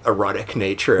the erotic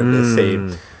nature of this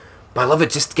scene. But I love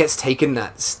it just gets taken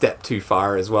that step too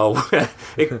far as well.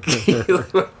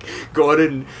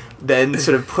 Gordon then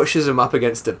sort of pushes him up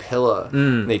against a pillar.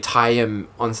 And they tie him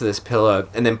onto this pillar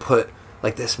and then put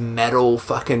like this metal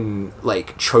fucking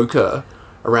like choker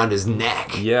around his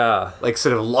neck. Yeah. Like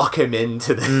sort of lock him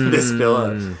into this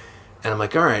pillar. And I'm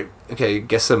like, all right, okay,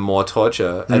 guess some more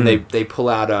torture. And they pull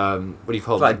out, what do you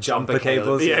call them? Like jumper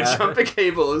cables. Yeah, jumper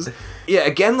cables. Yeah,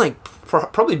 again, like,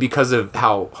 probably because of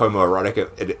how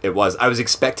homoerotic it was. I was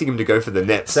expecting him to go for the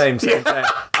nips. Same.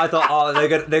 I thought, oh,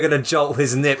 they're gonna jolt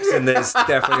his nips in this,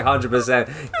 definitely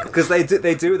 100%, because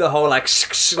they do the whole like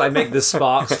like make the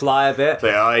sparks fly a bit.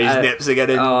 Like, his nips are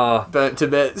getting burnt to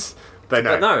bits. But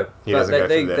no, he doesn't go for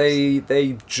this.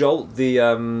 They jolt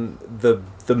the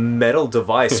metal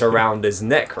device around his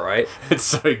neck, right? It's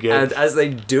so good. And as they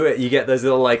do it, you get those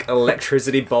little like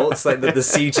electricity bolts, like the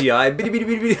CGI,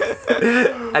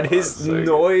 and his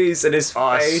noise and his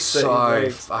face. So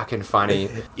fucking funny.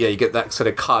 Yeah, you get that sort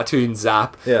of cartoon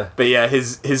zap. Yeah. But yeah,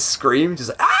 his scream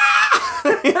just like,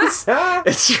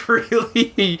 it's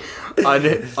really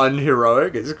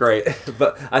unheroic. It's great.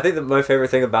 But I think that my favorite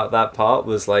thing about that part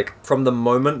was like from the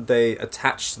moment they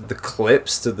attached the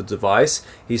clips to the device,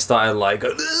 he started like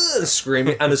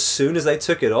screaming, and as soon as they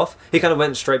took it off, he kind of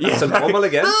went straight back to normal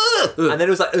again. And then it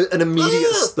was like an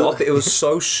immediate stop. It was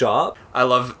so sharp. I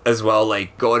love as well,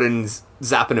 like Gordon's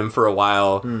zapping him for a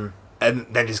while and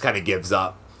then just kind of gives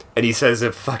up. And he says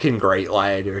a fucking great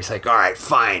line where he's like, all right,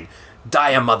 fine.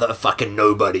 Die a motherfucking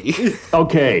nobody.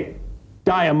 Okay,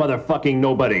 die a motherfucking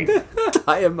nobody. Die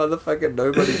a motherfucking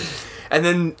nobody. And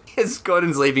then as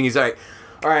Gordon's leaving, he's like,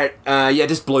 all right, yeah,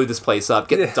 just blow this place up.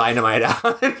 Get the dynamite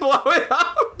out and blow it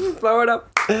up. Blow it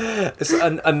up. It's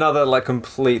another like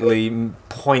completely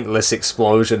pointless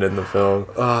explosion in the film.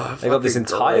 They got this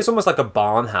entire... It's almost like a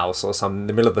barn house or something in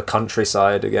the middle of the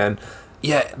countryside again.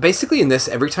 Yeah, basically in this,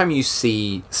 every time you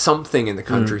see something in the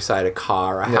countryside, a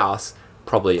car, a house,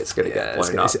 probably it's going to get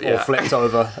blown up. Or flipped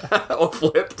over. Or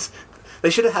flipped. They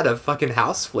should have had a fucking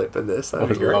house flip in this. I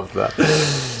would love that.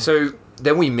 So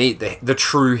then we meet the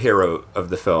true hero of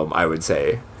the film, I would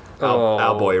say.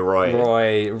 Our boy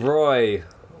Roy. Roy.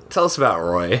 Tell us about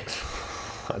Roy.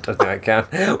 I don't think I can.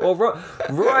 Well,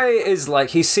 Roy is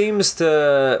like, he seems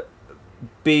to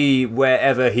be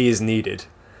wherever he is needed.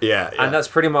 Yeah. And that's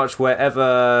pretty much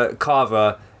wherever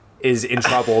Carver is in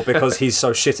trouble because he's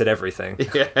so shit at everything.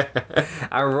 Yeah.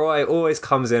 And Roy always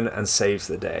comes in and saves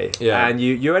the day. Yeah. And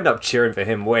you end up cheering for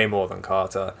him way more than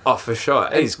Carter. Oh, for sure.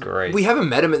 He's great. We haven't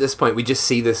met him at this point. We just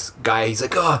see this guy. He's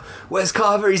like, oh, where's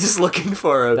Carver? He's just looking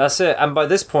for him. That's it. And by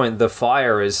this point, the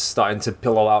fire is starting to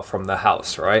pillow out from the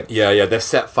house, right? Yeah. They've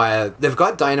set fire. They've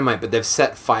got dynamite, but they've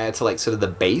set fire to like sort of the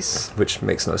base Which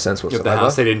makes no sense of whatsoever. the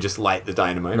house. They didn't just light the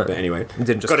dynamite, but anyway. They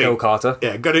didn't just kill Carter.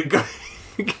 Yeah, got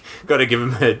to give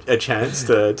him a chance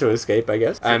to escape, I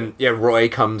guess. Yeah, Roy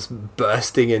comes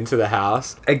bursting into the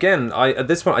house. Again, at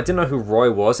this point, I didn't know who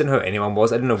Roy was. I didn't know who anyone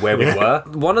was. I didn't know where we were.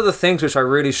 One of the things which I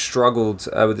really struggled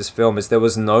with this film is there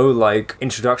was no like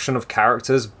introduction of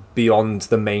characters beyond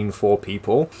the main four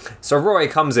people. So Roy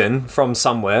comes in from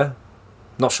somewhere,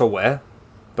 not sure where,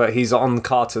 but he's on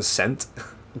Carter's scent,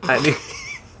 and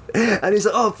and he's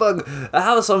like, "Oh fuck, a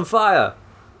house on fire!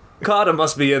 Carter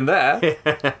must be in there."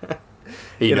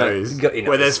 He knows. He knows.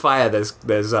 Where there's fire, there's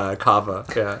Carver.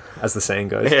 Yeah. As the saying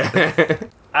goes.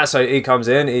 Yeah. So he comes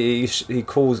in. He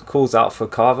calls out for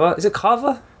Carver. Is it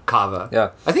Carver? Carver.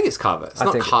 Yeah. I think it's Carver. It's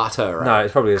not Carter, right? No,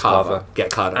 it probably is Carver. Get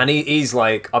Carter. And he's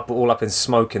like all up in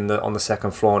smoke on the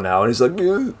second floor now, and he's like,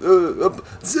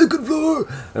 second floor.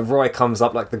 And Roy comes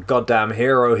up like the goddamn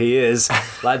hero he is.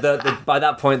 Like by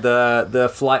that point, the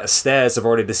flight of stairs have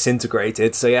already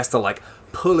disintegrated, so he has to like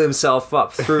pull himself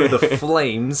up through the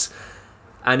flames.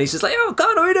 And he's just like, "Oh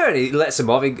God, what are you doing?" He lets him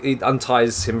off. He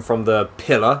unties him from the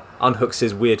pillar, unhooks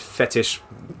his weird fetish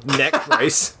neck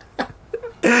brace.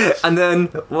 And then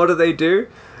what do?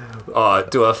 Oh,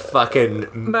 do a fucking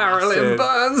Marilyn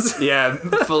Burns. Yeah,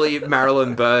 fully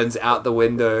Marilyn Burns out the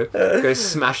window, go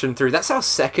smashing through. That's our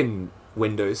second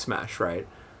window smash, right?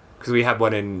 Because we had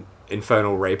one in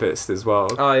Infernal Rapist as well.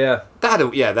 Oh yeah, that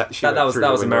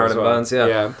was a Marilyn Burns.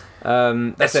 Yeah.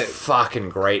 That's it. Fucking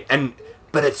great.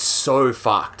 But it's so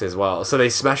fucked as well. So they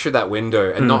smash through that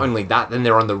window, and not only that, then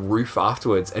they're on the roof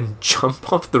afterwards and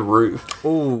jump off the roof.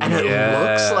 Ooh, and it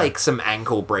looks like some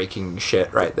ankle breaking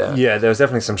shit right there. Yeah, there was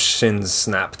definitely some shins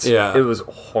snapped. Yeah. It was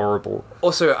horrible.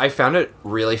 Also, I found it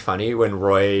really funny when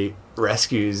Roy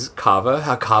rescues Carver,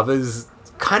 how Carver's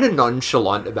kind of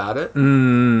nonchalant about it.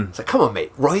 It's like, come on,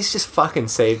 mate. Roy's just fucking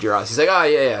saved your ass. He's like, oh,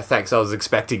 yeah, thanks. I was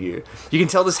expecting you. You can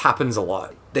tell this happens a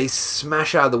lot. They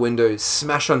smash out of the window,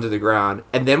 smash onto the ground,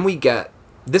 and then we get...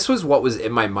 This was what was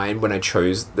in my mind when I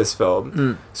chose this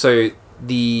film. So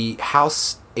the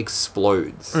house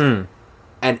explodes, and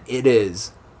it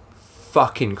is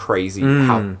fucking crazy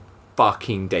how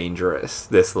fucking dangerous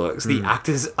this looks. The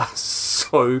actors are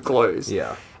so close.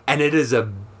 Yeah. And it is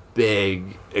a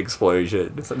big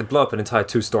explosion. It's like they blow up an entire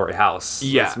 2-story house.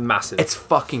 Yeah. It's massive. It's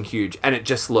fucking huge, and it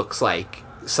just looks like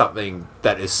something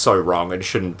that is so wrong and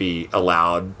shouldn't be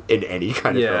allowed in any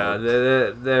kind of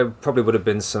film. There probably would have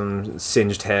been some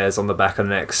singed hairs on the back of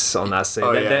necks on that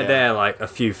scene. They're like a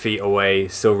few feet away,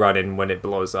 still running when it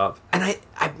blows up. And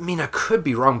I mean, I could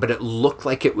be wrong, but it looked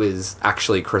like it was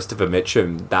actually Christopher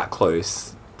Mitchum that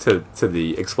close to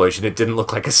the explosion. It didn't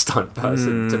look like a stunt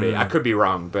person to me. I could be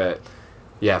wrong, but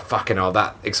yeah, fucking hell,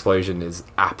 that explosion is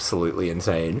absolutely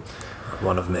insane.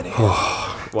 One of many.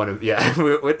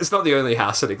 It's not the only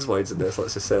house that explodes in this,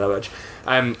 let's just say that much.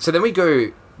 So then we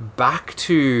go back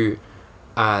to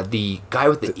the guy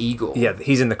with the eagle. Yeah,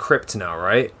 he's in the crypt now,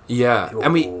 right? Yeah.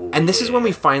 And this is when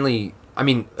we finally, I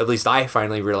mean, at least I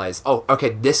finally realized, oh, okay,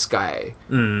 this guy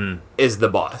is the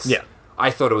boss. Yeah.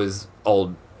 I thought it was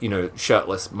old,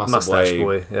 shirtless mustache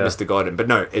boy, yeah. Mr. Gordon, but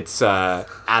no, it's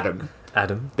Adam.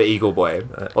 Adam, the eagle boy,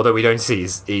 although we don't see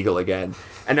his eagle again.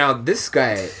 And now this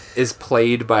guy is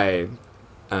played by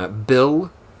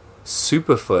Bill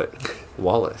Superfoot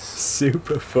Wallace.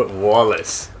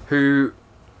 Who,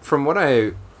 from what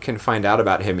I can find out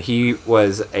about him, he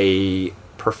was a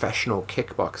professional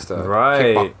kickboxer.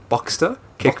 Right.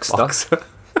 Kickboxer.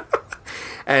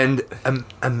 And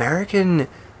American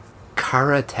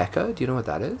karateka. Do you know what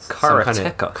that is?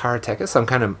 Karateka. Some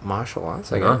kind of martial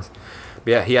arts, I guess.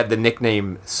 Yeah, he had the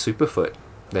nickname Superfoot.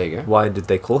 There you go. Why did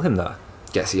they call him that?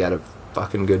 Guess he had a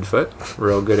fucking good foot.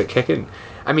 Real good at kicking.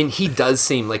 I mean, he does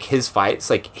seem like his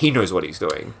fights, like, he knows what he's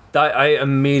doing. I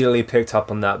immediately picked up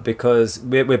on that because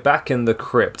we're back in the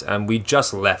crypt and we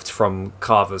just left from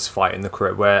Carver's fight in the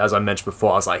crypt where, as I mentioned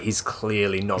before, I was like, he's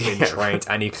clearly not been trained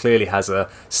and he clearly has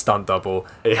a stunt double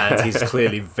and he's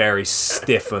clearly very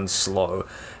stiff and slow.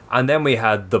 And then we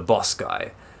had the boss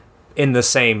guy in the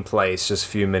same place just a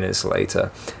few minutes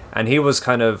later, and he was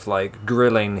kind of like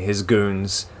grilling his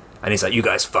goons, and he's like, "You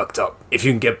guys fucked up. If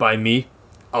you can get by me,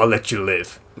 I'll let you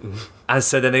live." And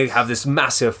so then they have this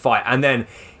massive fight, and then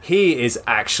he is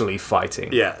actually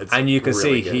fighting. Yeah, and you can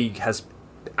really see he has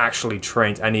actually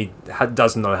trained, and he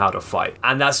does know how to fight,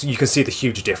 and you can see the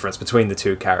huge difference between the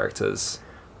two characters.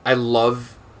 I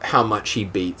love how much he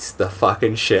beats the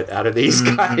fucking shit out of these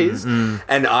guys.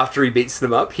 And after he beats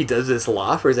them up, he does this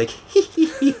laugh where he's like, hee hee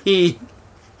hee hee.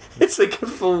 It's like a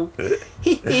full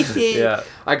hee hee hee. Yeah.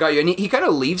 I got you. And he kind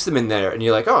of leaves them in there, and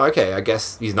you're like, oh, okay, I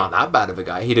guess he's not that bad of a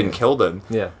guy. He didn't kill them.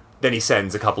 Yeah. Then he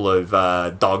sends a couple of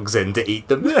dogs in to eat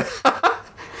them.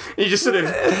 He just sort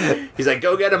of, he's like,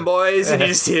 go get them, boys. And you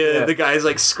just hear the guys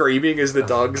like screaming as the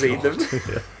dogs eat them.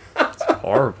 It's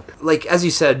horrible. Like, as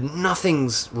you said,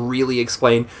 nothing's really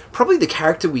explained. Probably the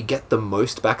character we get the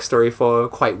most backstory for,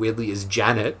 quite weirdly, is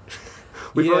Janet.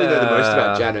 We probably know the most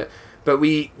about Janet. But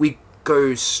we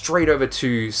go straight over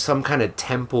to some kind of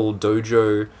temple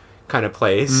dojo kind of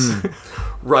place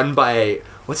run by,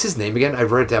 what's his name again? I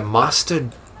wrote it down. Master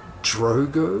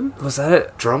Drogo? Was that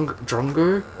it?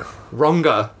 Drongo?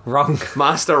 Ronga. Wrong.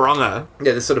 Master Ronga.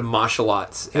 Yeah, this sort of martial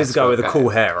arts. He's the guy with the cool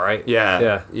hair, right?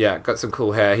 Yeah. Got some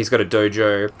cool hair. He's got a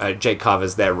dojo. Jake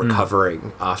Carver's there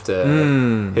recovering after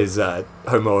his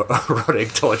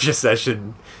homoerotic torture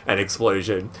session and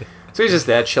explosion. So he's just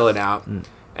there chilling out,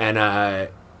 and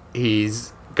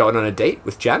he's going on a date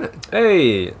with Janet.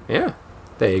 Hey. Yeah.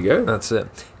 There you go. That's it.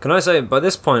 Can I say, by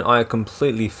this point, I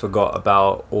completely forgot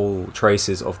about all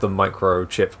traces of the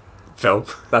microchip. Phil.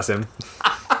 That's him.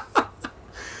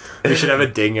 We should have a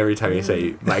ding every time you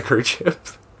say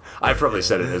microchip. I probably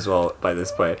said it as well by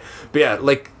this point. But yeah,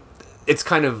 like, it's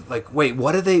kind of like, wait,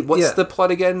 what are they? What's the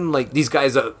plot again? Like, these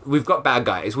guys are... We've got bad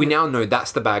guys. We now know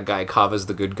that's the bad guy. Carver's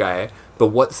the good guy. But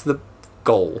what's the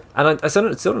goal? And I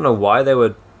still don't know why they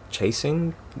were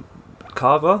chasing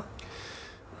Carver.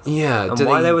 Yeah. And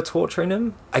why they were torturing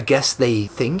him. I guess they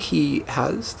think he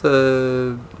has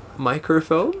the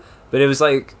microfilm. But it was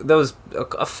like, there was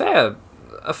a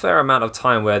fair amount of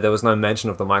time where there was no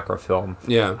mention of the microfilm.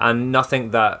 Yeah. And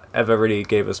nothing that ever really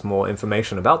gave us more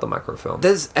information about the microfilm.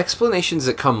 There's explanations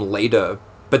that come later,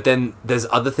 but then there's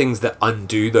other things that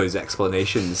undo those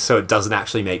explanations, so it doesn't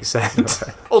actually make sense.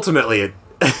 Okay. Ultimately, it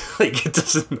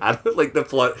doesn't matter. Like, the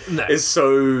plot is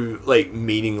so, like,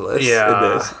 meaningless in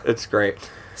this. It's great.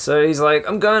 So he's like,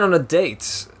 I'm going on a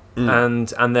date. And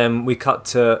then we cut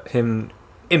to him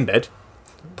in bed.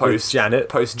 Post Janet.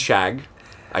 Post shag,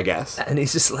 I guess. And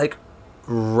he's just like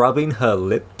rubbing her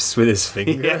lips with his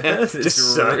finger. Yeah,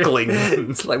 just circling.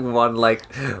 It's like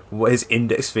his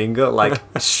index finger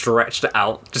stretched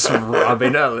out, just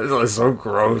rubbing her lips. It's so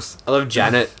gross. I love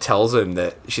Janet tells him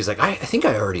that she's like, I think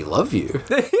I already love you.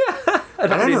 I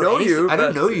don't know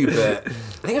you, but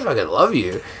I think I fucking love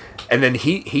you. And then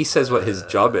he says what his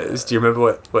job is. Do you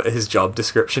remember what his job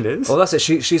description is? Well, that's it.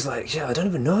 She's like, yeah, I don't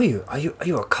even know you. Are you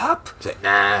a cop? He's like,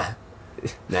 nah.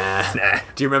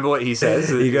 Do you remember what he says?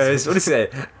 He goes, what does he say?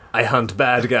 I hunt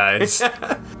bad guys.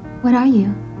 What are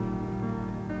you?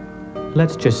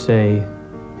 Let's just say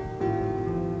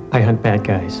I hunt bad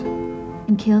guys.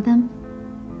 And kill them?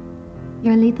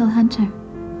 You're a lethal hunter.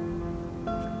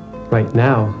 Right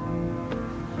now,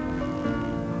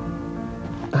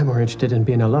 I'm more interested in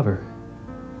being a lover.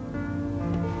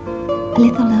 A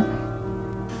lethal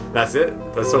lover. That's it.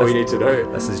 That's all we need to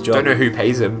know. That's his job. Don't know who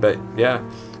pays him, but yeah.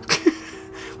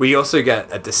 We also get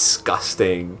a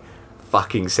disgusting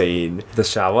fucking scene. The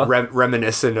shower?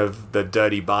 Reminiscent of the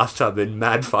dirty bathtub in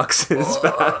Mad Fox's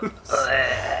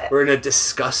We're in a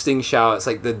disgusting shower. It's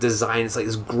like the design, it's like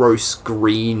this gross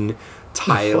green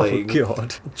tiling. Oh,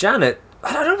 God. Janet,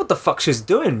 I don't know what the fuck she's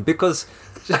doing, because...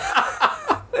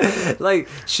 I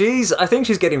think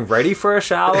she's getting ready for a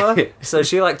shower, so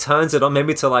she turns it on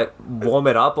maybe to warm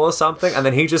it up or something, and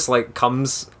then he just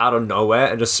comes out of nowhere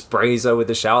and just sprays her with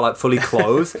the shower, fully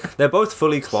clothed. They're both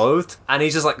fully clothed, and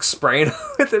he's just spraying her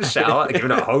with the shower,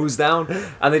 giving her a hose down,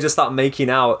 and they just start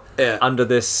making out under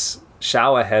this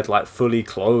shower head, fully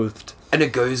clothed. And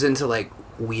it goes into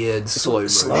weird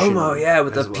slow mo,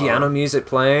 with the piano music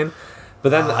playing. But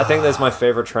then I think there's my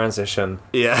favorite transition.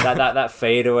 Yeah. That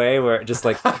fade away where it just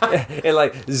it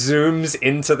zooms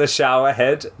into the shower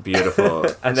head. Beautiful.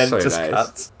 And then so just nice.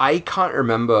 cuts. I can't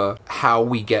remember how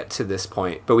we get to this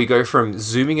point, but we go from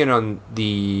zooming in on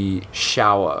the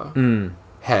shower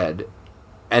head,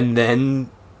 and then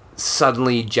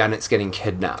suddenly Janet's getting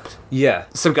kidnapped. Yeah.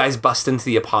 Some guys bust into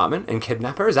the apartment and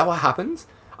kidnap her. Is that what happens?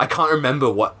 I can't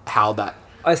remember how that...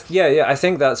 I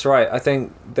think that's right. I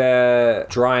think they're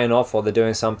drying off or they're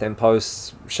doing something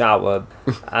post shower,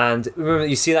 and remember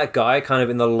you see that guy kind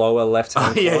of in the lower left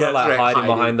hand corner, hiding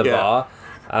behind the bar,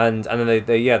 and then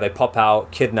they pop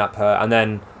out, kidnap her, and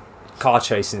then car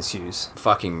chase ensues.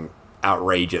 Fucking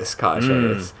outrageous car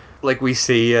chase. We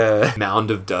see a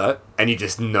mound of dirt, and you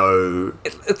just know...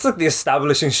 It's like the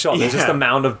establishing shot. There's just a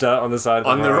mound of dirt on the side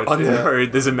of the road. On the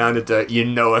road, there's a mound of dirt. You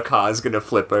know a car's going to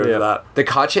flip over that. The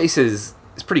car chase is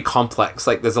pretty complex.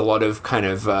 There's a lot of kind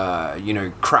of,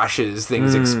 crashes,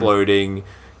 things exploding.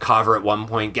 Carver at one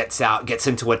point gets out, gets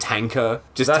into a tanker,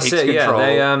 takes control.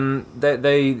 Yeah,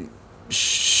 they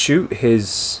shoot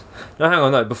his... No, hang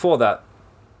on, no, before that.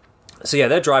 So yeah,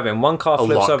 they're driving. One car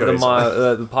flips over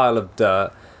the pile of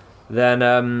dirt. Then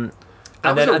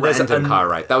that was a random car,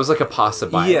 right? That was a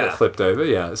passerby that flipped over.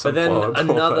 Yeah, but then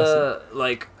another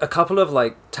a couple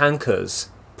of tankers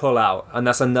pull out, and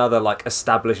that's another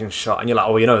establishing shot, and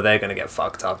you're they're gonna get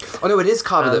fucked up. Oh no, it is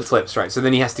Carver that flips, right? So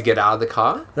then he has to get out of the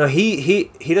car. No,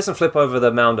 he doesn't flip over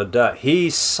the mound of dirt. He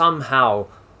somehow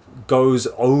goes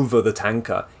over the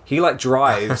tanker. He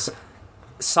drives.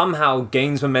 Somehow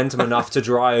gains momentum enough to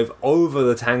drive over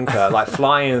the tanker,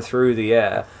 flying through the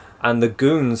air. and the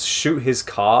goons shoot his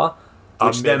car,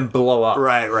 which then blow up.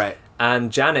 Right.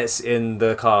 And Janet's in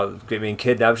the car being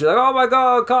kidnapped. She's like, "Oh my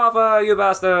god, Carver, you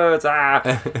bastards!"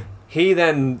 Ah. He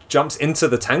then jumps into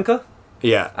the tanker.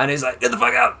 Yeah. And he's like, "Get the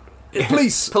fuck out!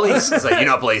 Police!" Police. It's like, you're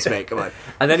not police, mate. Come on.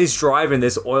 And then he's driving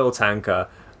this oil tanker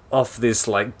off this,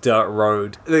 like, dirt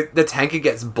road. The tanker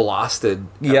gets blasted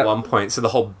at one point, so the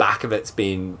whole back of it's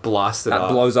being blasted That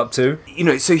off. blows up too. You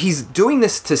know, so he's doing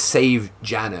this to save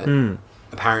Janet,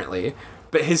 apparently.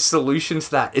 But his solution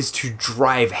to that is to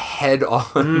drive head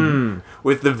on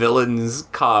with the villain's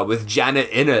car, with Janet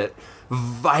in it,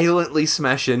 violently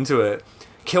smash into it,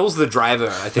 kills the driver,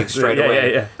 I think, straight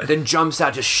away. Yeah. Then jumps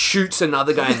out, just shoots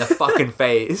another guy in the fucking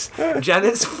face.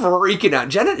 Janet's freaking out.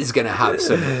 Janet is going to have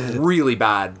some really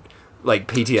bad, like,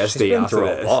 PTSD She's been after through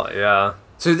this. a lot, yeah.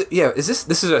 So,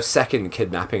 this is her second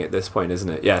kidnapping at this point, isn't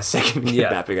it? Yeah, second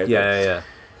kidnapping, I think. Yeah.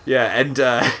 Yeah, and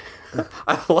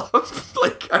I love,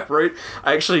 like, I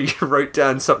actually wrote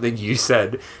down something you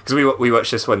said, because we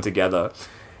watched this one together,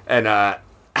 and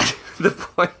the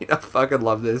point, I fucking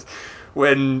love this,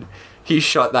 when he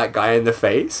shot that guy in the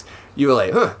face, you were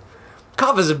like,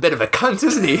 Carver's a bit of a cunt,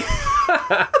 isn't he?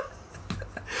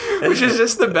 Which is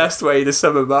just the best way to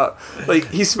sum him up. Like,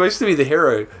 he's supposed to be the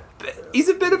hero, but he's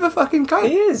a bit of a fucking cunt.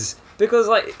 He is. Because,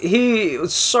 like, he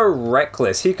was so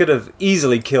reckless. He could have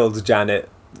easily killed Janet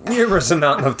numerous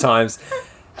amount of times.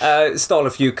 Stole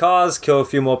a few cars, killed a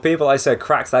few more people. I said,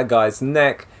 cracked that guy's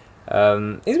neck. He's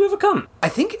a bit of a cunt. I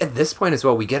think at this point as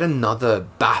well, we get another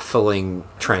baffling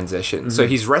transition. So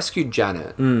he's rescued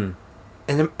Janet. And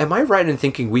am I right in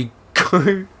thinking we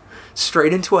go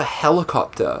straight into a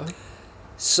helicopter?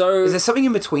 So Is there something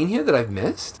in between here that I've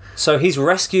missed? So he's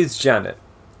rescued Janet.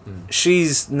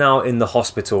 She's now in the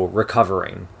hospital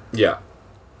recovering. Yeah.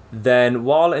 Then,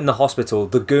 while in the hospital,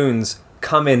 the goons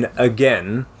come in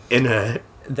again. In a...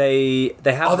 They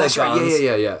have their that's right. guns.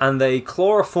 Yeah. And they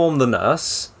chloroform the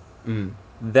nurse.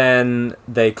 Then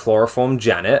they chloroform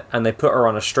Janet, and they put her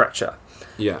on a stretcher.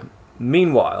 Yeah.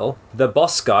 Meanwhile, the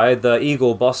boss guy, the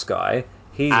Eagle boss guy,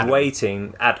 he's Adam.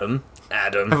 waiting. Adam.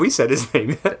 Have we said his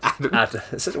name? Adam.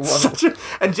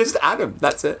 And just Adam.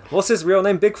 That's it. What's his real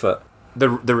name? Bigfoot. The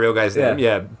real guy's name?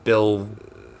 Yeah. Bill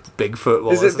Bigfoot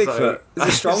Wallace. Is it Bigfoot? Is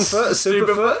it Strongfoot?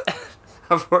 Superfoot?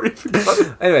 I've already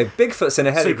forgotten. Anyway, Bigfoot's in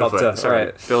a helicopter. Superfoot, sorry.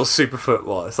 Right. Bill Superfoot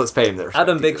Wallace. Let's pay him the respect.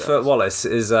 Adam Bigfoot Wallace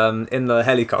is in the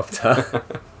helicopter,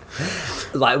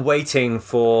 like waiting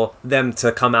for them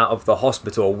to come out of the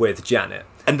hospital with Janet.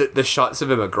 And the shots of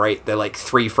him are great. They're like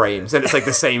 3 frames, and it's like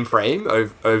the same frame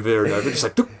over and over. Just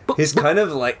like... He's kind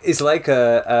of like... It's like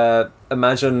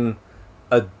imagine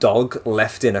a dog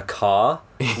left in a car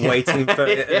waiting for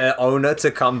their owner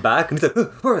to come back. And he's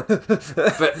like,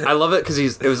 But I love it because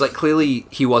it was like clearly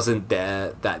he wasn't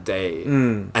there that day.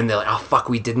 And they're like, oh fuck,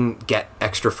 we didn't get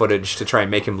extra footage to try and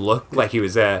make him look like he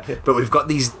was there. But we've got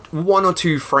these 1 or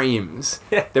 2 frames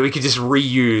that we could just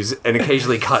reuse and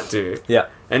occasionally cut to. Yeah.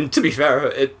 And to be fair,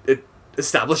 it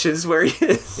establishes where he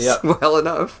is well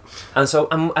enough. And so,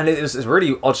 and it was a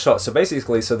really odd shot. So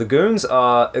basically, the goons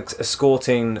are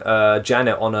escorting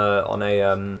Janet on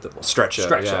a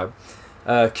Stretcher.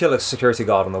 Kill a security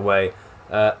guard on the way.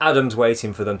 Adam's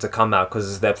waiting for them to come out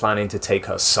because they're planning to take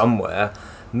her somewhere.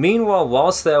 Meanwhile,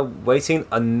 whilst they're waiting,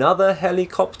 another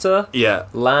helicopter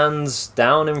lands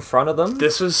down in front of them.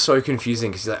 This was so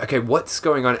confusing because you're like, okay, what's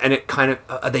going on? And it kind of,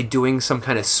 are they doing some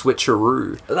kind of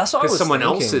switcheroo? That's what I was someone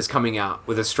thinking. else is coming out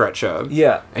with a stretcher.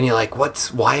 Yeah. And you're like,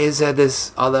 why is there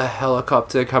this other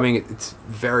helicopter coming? It's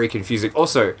very confusing.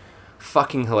 Also,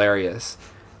 fucking hilarious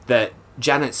that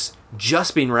Janet's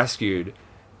just been rescued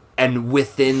and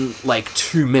within like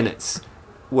 2 minutes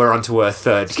we're onto her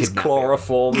third kidnapping.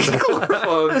 Chloroformed.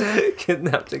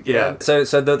 Kidnapped again. Yeah.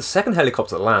 So the second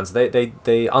helicopter lands.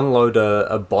 They unload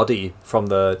a body from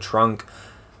the trunk.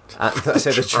 I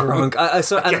say the trunk.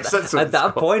 At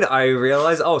that point, I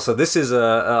realized, so this is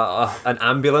an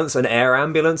ambulance, an air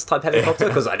ambulance type helicopter,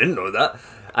 because I didn't know that.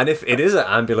 And if it is an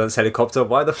ambulance helicopter,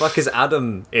 why the fuck is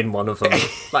Adam in one of them?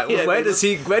 Like, where did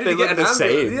he get an ambulance?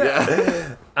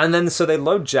 Yeah. And then so they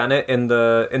load Janet in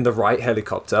the right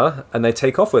helicopter and they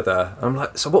take off with her. And I'm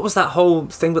like, so what was that whole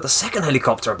thing with the second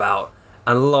helicopter about?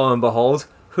 And lo and behold,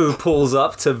 who pulls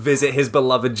up to visit his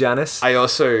beloved Janice? I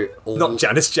also... Not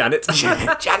Janice, Janet.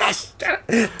 Janice!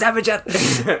 Damn it,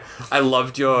 Janet. I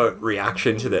loved your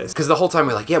reaction to this. Because the whole time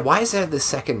we're like, why is there the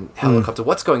second helicopter?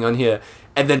 What's going on here?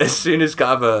 And then as soon as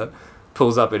Carver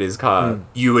pulls up in his car,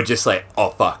 you were just like, oh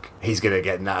fuck, he's going to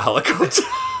get in that helicopter.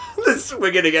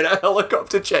 We're going to get a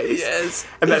helicopter chase. Yes.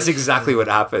 And that's exactly what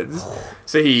happens.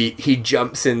 So he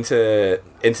jumps into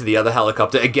the other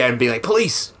helicopter again, being like,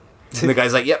 police! And the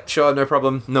guy's like, yep, sure, no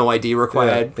problem. No ID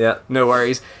required. Yeah. No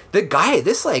worries. The guy,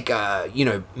 this like,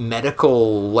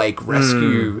 medical, like,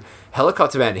 rescue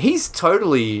helicopter man, he's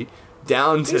totally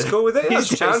down to... He's cool with it. He's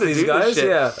down to these do guys. this shit.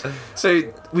 Yeah.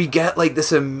 So we get, like,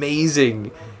 this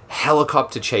amazing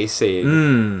helicopter chase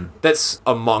scene that's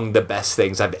among the best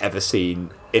things I've ever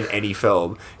seen in any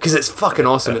film. Because it's fucking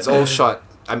awesome. It's all shot...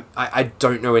 I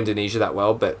don't know Indonesia that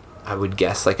well, but I would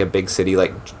guess like a big city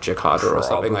like Jakarta or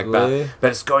something like that.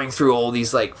 But it's going through all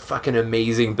these like fucking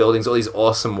amazing buildings, all these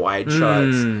awesome wide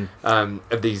shots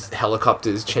of these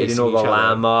helicopters chasing all each the other.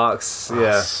 landmarks.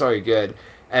 Oh, so good.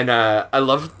 And I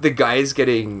love the guys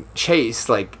getting chased,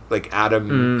 like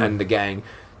Adam and the gang.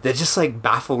 They're just like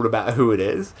baffled about who it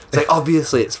is. It's like,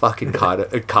 obviously it's fucking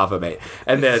Carver, mate.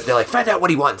 And they're like, find out what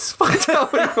he wants. Find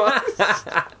out what he wants.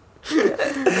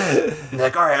 And they're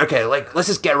like, all right, okay, like let's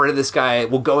just get rid of this guy.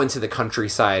 We'll go into the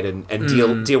countryside and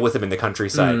deal with him in the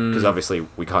countryside, because obviously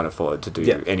we can't afford to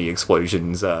do any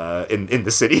explosions in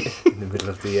the city. In the middle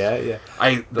of the air,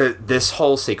 this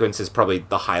whole sequence is probably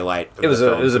the highlight of it was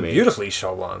the film a to me. beautifully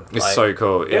shot one. It's so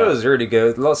cool. Yeah. It was really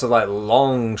good. Lots of like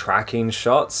long tracking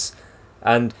shots,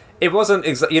 and it wasn't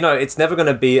it's never going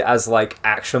to be as like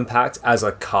action packed as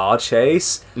a car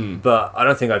chase, but I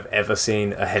don't think I've ever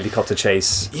seen a helicopter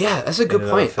chase. Yeah, that's a good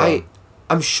point.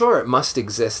 I'm sure it must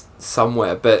exist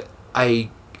somewhere, but I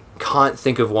can't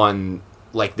think of one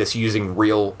like this using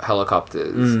real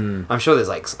helicopters. I'm sure there's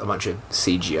like a bunch of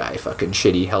CGI fucking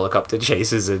shitty helicopter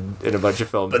chases in a bunch of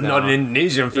films, But now. not in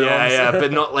Indonesian films. Yeah,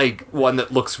 but not like one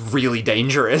that looks really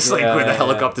dangerous, like where the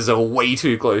helicopters are way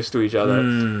too close to each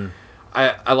other.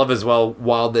 I love as well,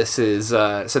 while this is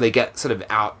so they get sort of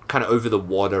out kind of over the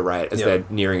water, right, as they're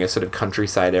nearing a sort of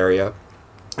countryside area,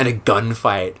 and a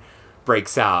gunfight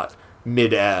breaks out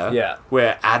mid-air,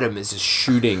 where Adam is just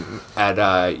shooting at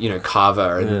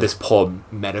Carver and this poor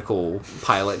medical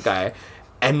pilot guy,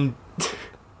 and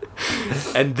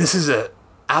and this is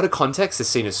out of context, this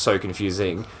scene is so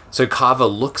confusing. So Carver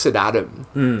looks at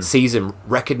Adam, sees him,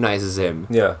 recognizes him,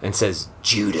 and says,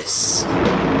 Judas.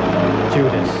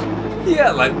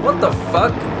 Yeah, like, what the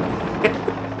fuck?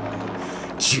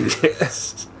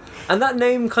 Judas. And that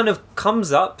name kind of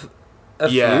comes up a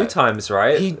few times,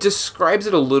 right? He describes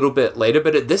it a little bit later,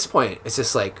 but at this point, it's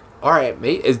just like, all right,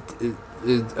 mate,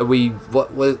 are we,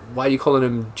 why are you calling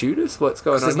him Judas? What's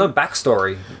going on? There's no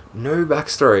backstory. No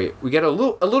backstory. We get a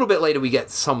little bit later, we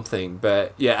get something,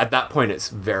 but yeah, at that point, it's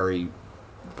very,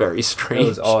 very strange. It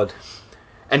was odd.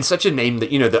 And such a name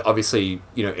that, that obviously,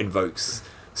 invokes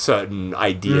certain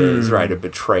ideas, right, of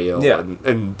betrayal,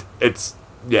 and it's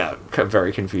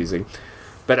very confusing.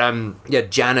 But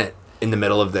Janet in the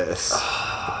middle of this,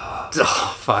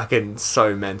 fucking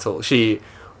so mental. She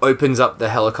opens up the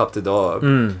helicopter door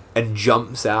and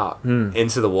jumps out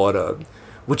into the water,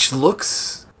 which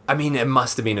looks, I mean, it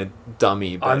must have been a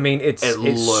dummy, but I mean, it's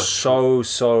so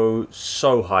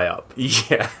high up.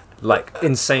 Yeah, like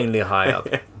insanely high up.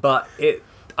 But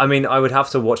I mean, I would have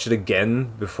to watch it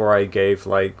again before I gave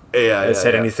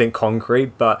said anything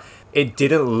concrete, but it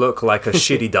didn't look like a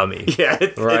shitty dummy.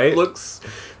 It looks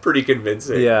pretty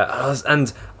convincing. Yeah,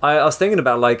 I was thinking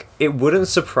about, like, it wouldn't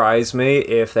surprise me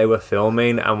if they were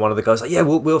filming and one of the guys like, yeah,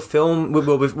 we'll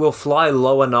fly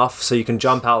low enough so you can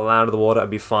jump out and land of the water and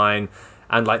be fine.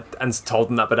 And told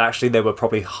them that, but actually they were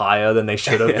probably higher than they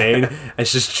should have been, and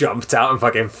she just jumped out and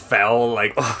fucking fell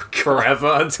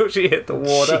forever until she hit the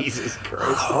water. Jesus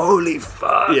Christ! Holy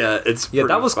fuck! Yeah, it's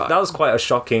that was quite a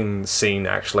shocking scene,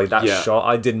 actually. That shot,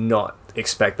 I did not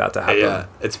expect that to happen. Yeah,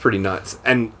 it's pretty nuts.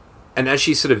 And as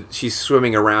she's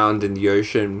swimming around in the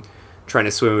ocean, trying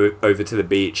to swim over to the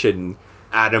beach, and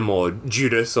Adam or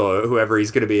Judas or whoever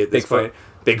he's going to be at this point,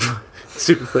 Bigfoot.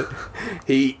 Superfoot.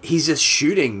 He's just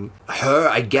shooting her,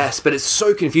 I guess, but it's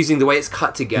so confusing the way it's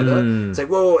cut together. It's like,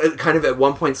 whoa, it kind of at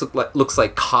one point looks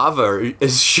like Carver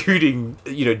is shooting,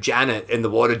 Janet in the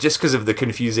water just because of the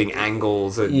confusing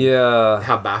angles and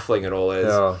how baffling it all is.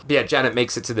 But yeah, Janet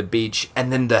makes it to the beach,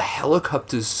 and then the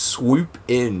helicopters swoop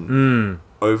in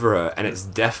over her, and it's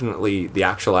definitely the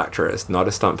actual actress, not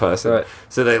a stunt person. Right.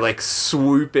 So they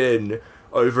swoop in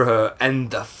over her, and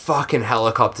the fucking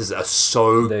helicopters are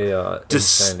so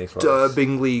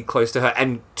disturbingly close to her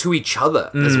and to each other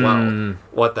as well.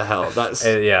 What the hell? That's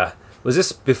Was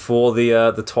this before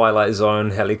the Twilight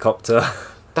Zone helicopter?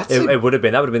 It would have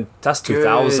been. That's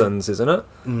 2000s, isn't it?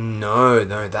 No,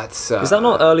 that's is that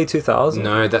not early 2000s?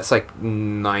 No, that's like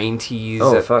 90s.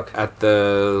 Oh, fuck. At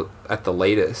the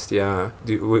latest. Yeah.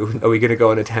 Are we gonna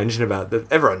go on a tangent about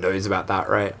that? Everyone knows about that,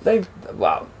 right?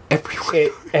 Wow.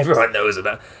 Everyone knows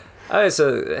about.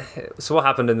 So what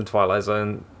happened in the Twilight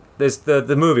Zone? There's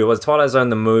the movie. Was Twilight Zone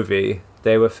the movie?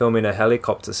 they were filming a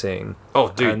helicopter scene. Oh,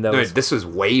 dude, And there no, was- this was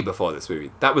way before this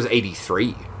movie. That was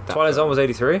 83. Twilight Zone was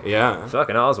 83? Yeah.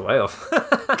 Fucking hell, I was way off.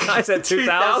 I said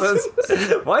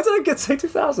 2000. Why did I get say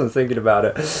 2000 thinking about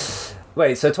it?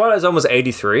 Wait, so Twilight Zone was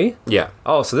 83? Yeah.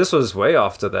 Oh, so this was way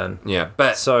after then. Yeah,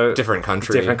 but So, different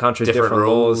country. different countries, different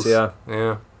laws, yeah.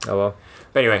 Yeah. Oh well.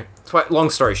 But anyway, long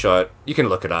story short, you can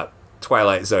look it up.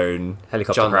 Twilight Zone.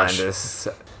 Helicopter John crash. Landis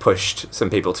pushed some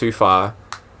people too far.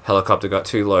 Helicopter got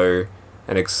too low.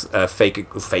 A fake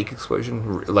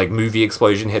explosion, like movie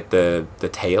explosion, hit the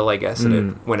tail, I guess, and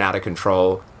it went out of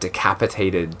control.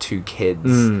 Decapitated 2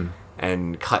 kids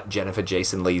and cut Jennifer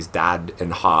Jason Leigh's dad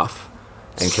in half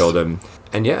and killed him.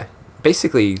 And yeah,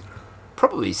 basically,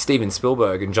 probably Steven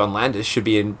Spielberg and John Landis should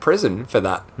be in prison for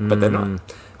that, but they're not.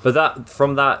 But that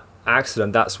from that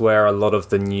accident, that's where a lot of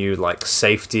the new like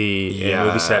safety in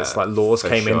movie sets, like laws for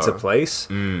came into sure. place.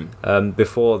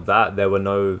 Before that, there were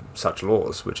no such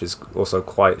laws, which is also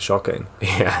quite shocking.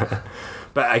 Yeah.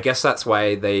 But I guess that's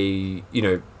why they,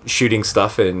 shooting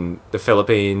stuff in the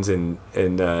Philippines and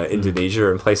in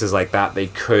Indonesia and places like that, they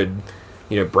could,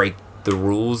 break the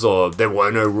rules, or there were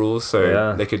no rules, so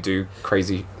Yeah. they could do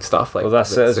crazy stuff like. Well,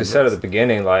 that's as we said at the the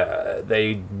beginning. Like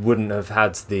they wouldn't have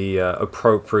had the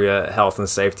appropriate health and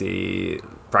safety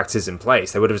practices in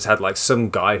place. They would have just had like some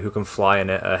guy who can fly in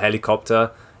a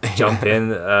helicopter, jump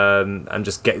in, and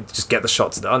just get the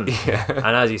shots done. Yeah.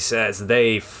 And as he says,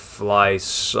 they fly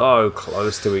so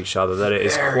close to each other that it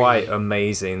is Very quite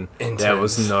amazing. There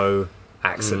was intense. no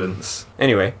accidents.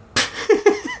 Anyway,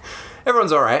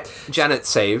 everyone's all right. Janet's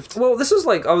saved. Well, this was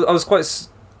like I was quite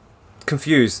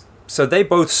confused. So they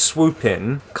both swoop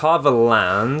in. Carver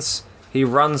lands. He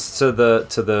runs to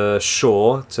the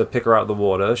shore to pick her out of the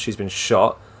water. She's been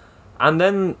shot, and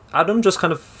then Adam just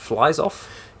kind of flies off.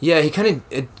 Yeah, he kind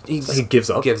of He gives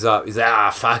up. Gives up. He's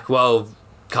like, fuck. Well,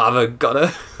 Carver got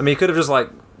her. I mean, he could have just like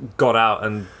got out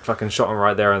and fucking shot him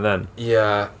right there and then.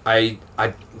 Yeah, I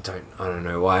don't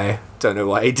know why. Don't know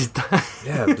why he did that.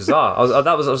 Yeah, bizarre. I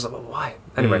was like, why?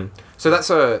 Anyway, So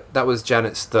that was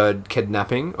Janet's third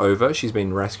kidnapping over. She's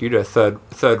been rescued. Her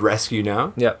third rescue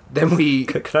now. yeah. Then we.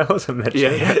 Can I also mention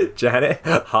Yeah. Janet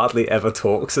hardly ever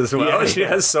talks as well. Yeah, She yeah.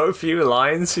 has so few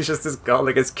lines. She's just this girl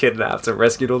that gets kidnapped and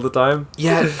rescued all the time.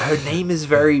 Yeah, her name is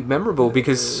very memorable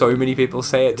because so many people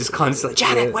say it just constantly.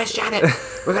 Janet, where's Janet?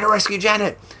 We're gonna rescue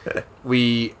Janet.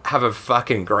 We have a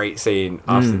fucking great scene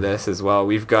after this as well.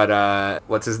 We've got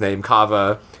what's his name,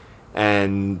 Carver,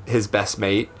 and his best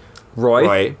mate,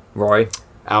 Roy.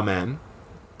 our man.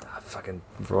 Fucking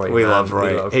Roy. We man. love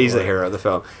Roy. love He's Roy. the hero of the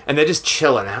film, and they're just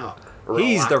chilling out.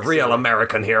 He's the relaxing. real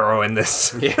American hero in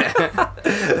this. Yeah,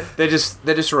 they're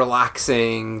just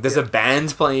relaxing. There's a band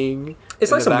playing.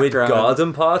 It's in like the some weird background.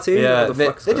 garden party. Yeah, What the they're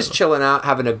fuck's just going on? chilling out,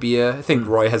 having a beer. I think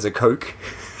Roy has a Coke.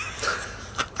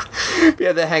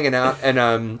 Yeah, they're hanging out,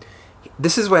 and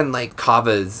this is when like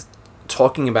Carver's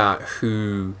talking about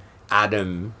who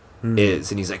Adam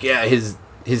is, and he's like, yeah, his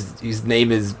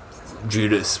name is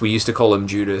Judas. We used to call him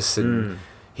Judas, and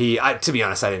to be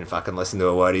honest, I didn't fucking listen to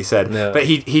a word he said, No. but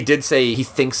he did say he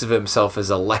thinks of himself as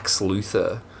a Lex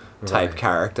Luthor type Right.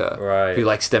 character, Right. who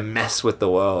likes to mess with the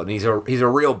world, and he's a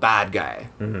real bad guy.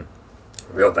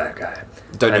 Real bad guy.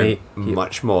 Don't And know he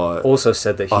much more. Also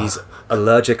said that he's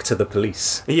allergic to the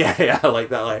police. Yeah, I like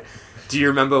that. Like, do you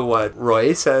remember what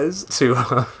Roy says to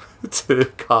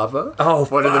Carver? Oh,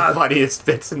 one of the fuck. funniest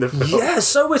bits in the film. Yeah,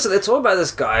 so weird. So they talk about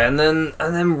this guy, and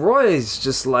then Roy's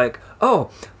just like, "Oh,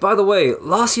 by the way,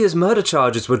 last year's murder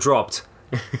charges were dropped."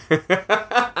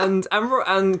 and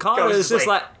Carver's just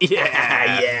like,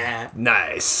 "Yeah,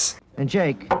 nice." And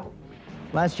Jake,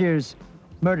 last year's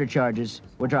murder charges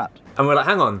were dropped. And we're like,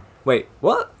 "Hang on, wait,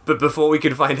 what?" But before we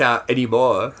could find out any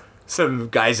more, some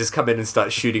guys just come in and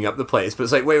start shooting up the place. But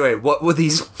it's like, wait, what were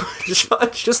these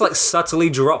charges? Just like subtly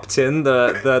dropped in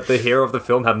the hero of the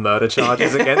film had murder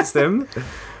charges against him.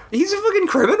 He's a fucking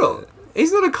criminal.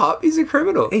 He's not a cop. He's a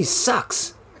criminal. He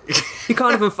sucks. He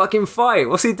can't even fucking fight.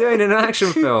 What's he doing in an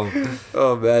action film?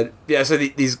 Oh man, yeah. So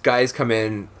these guys come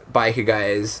in, biker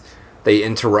guys. They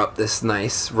interrupt this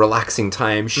nice, relaxing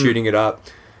time, shooting it up.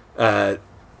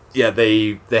 Yeah,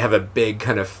 they have a big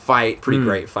kind of fight, pretty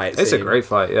great fight. It's a scene. great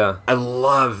fight, yeah. I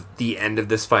love the end of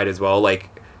this fight as well.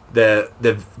 Like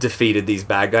they've defeated these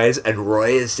bad guys, and Roy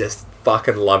is just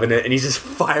fucking loving it, and he's just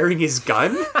firing his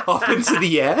gun off into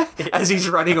the air as he's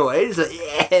running away. He's like,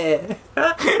 yeah.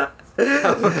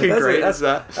 How fucking great is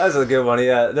that? That's a good one,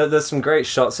 yeah. There's some great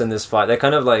shots in this fight. They're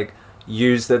kind of like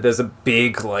use that there's a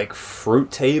big like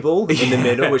fruit table in the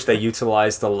middle, which they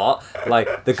utilized a lot.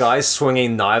 Like the guys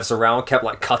swinging knives around kept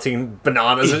like cutting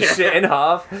bananas and shit in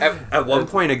half. At one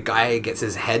point, a guy gets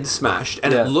his head smashed,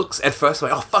 and Yeah. it looks at first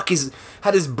like, oh fuck, he's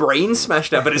had his brain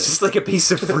smashed out, but it's just like a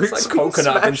piece of fruit, It's like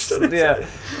coconut and smashed. shit. Yeah,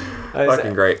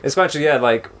 Fucking great. It's actually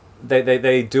like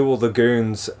they do all the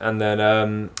goons and then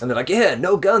they're like, yeah,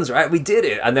 no guns, right? We did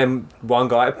it. And then one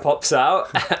guy pops out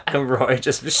and Roy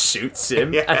just shoots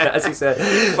him. Yeah. And as he said,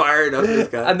 Firing up his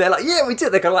gun. and they're like, yeah, we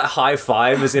did. They kind of like high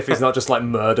five as if he's not just like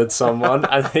murdered someone.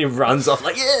 And he runs off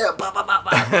like, yeah, bah, bah, bah,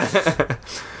 bah.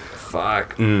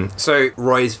 Fuck. So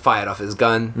Roy's fired off his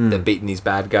gun. They're beating these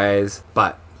bad guys,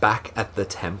 but back at the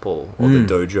temple or the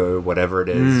dojo, whatever it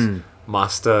is,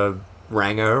 Master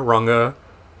Wronger,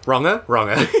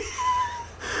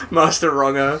 Master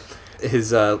Wronger,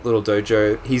 his little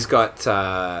dojo. He's got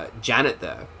Janet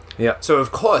there. Yeah. So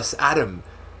of course Adam,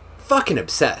 fucking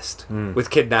obsessed with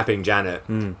kidnapping Janet.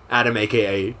 Adam,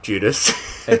 aka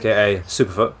Judas, AKA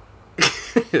Superfoot.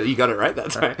 you got it right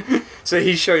that time. So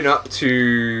he's shown up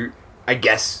to, I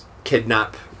guess,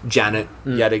 kidnap Janet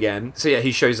yet again. So yeah,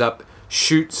 he shows up,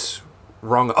 shoots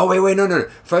Wronger. Oh wait, no.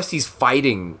 First he's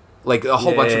fighting. Like, a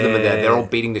whole bunch of them are there. They're all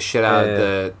beating the shit out of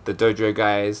the dojo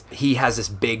guys. He has this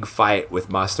big fight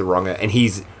with Master Wronger, and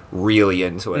he's really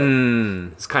into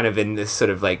it. It's kind of in this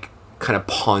sort of, like, kind of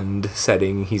pond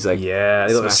setting. He's, like... Yeah,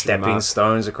 they got the smashing them stepping up.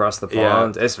 stones across the Yeah.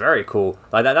 pond. It's very cool.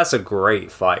 Like, that's a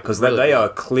great fight, because Really they good. are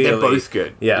clearly... They're both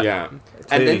good. Yeah. And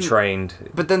Clearly then, trained.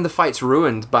 but then the fight's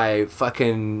ruined by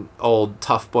fucking old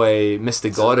tough boy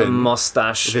Mr. Gordon.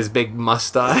 Mustache. With his big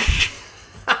mustache.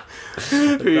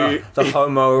 Who- The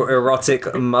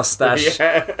homoerotic mustache,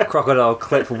 crocodile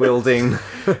clip wielding.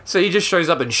 So he just shows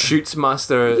up and shoots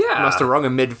Master Yeah. Wronger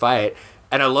mid-fight.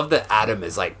 And I love that Adam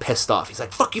is, like, pissed off. He's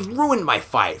like, fuck, you've ruined my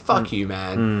fight. Fuck you,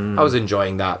 man. I was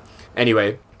enjoying that.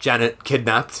 Anyway, Janet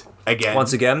kidnapped again.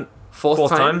 Once again, Fourth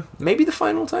time? time. Maybe the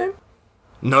final time?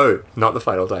 No, not the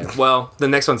final time. Well, the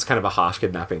next one's kind of a half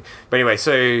kidnapping. But anyway,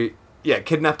 so, yeah,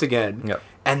 kidnapped again. Yep.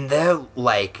 And they're,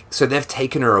 like... So they've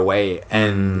taken her away,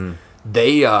 and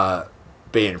they are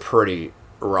being pretty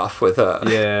rough with her.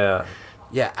 Yeah.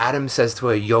 Yeah, Adam says to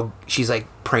her, she's like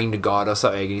praying to God or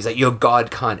something, and he's like, your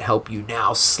God can't help you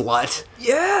now, slut.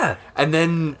 Yeah. And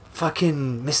then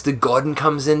fucking Mr. Gordon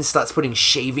comes in, starts putting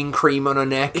shaving cream on her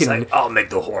neck. He's and, like, I'll make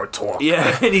the whore talk.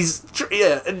 yeah, and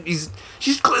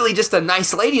she's clearly just a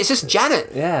nice lady. It's just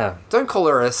Janet. Yeah. Don't call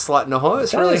her a slut and a whore.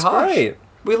 It's really Janet's harsh. great.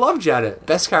 We love Janet.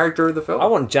 Best character of the film. I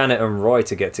want Janet and Roy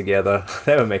to get together.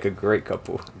 They would make a great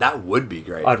couple. That would be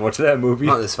great. I'd watch that movie.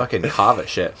 Not this fucking Carver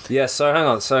shit. Yeah, so hang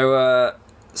on.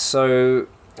 So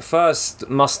first,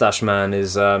 Mustache Man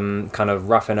is kind of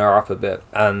roughing her up a bit,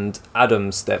 and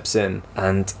Adam steps in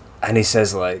and he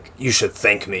says like, "You should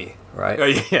thank me," right? Oh,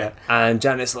 yeah. And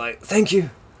Janet's like, "Thank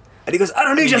you," and he goes, "I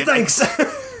don't need your thanks."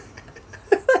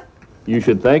 You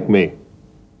should thank me.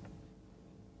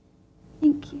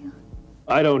 Thank you.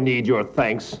 I don't need your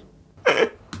thanks.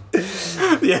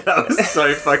 Yeah, that was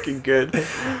so fucking good.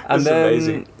 And then,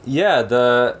 amazing. yeah,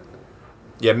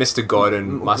 Yeah, Mr.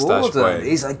 Gordon, mustache Gordon, boy.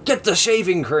 he's like, "Get the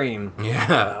shaving cream."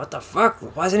 Yeah. What the fuck?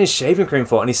 Why isn't he shaving cream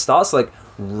for? And he starts like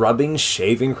rubbing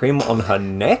shaving cream on her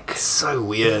neck, So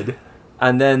weird.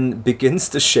 and then begins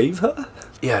to shave her.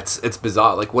 Yeah, it's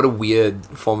bizarre. Like, what a weird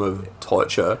form of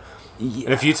torture. Yeah.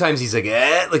 And a few times he's like,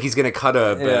 like he's gonna cut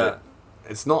her, but Yeah.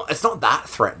 it's not that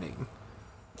threatening.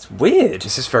 It's weird.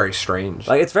 It's just very strange.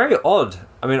 Like, it's very odd.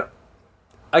 I mean,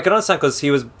 I can understand because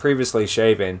he was previously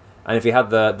shaving, and if he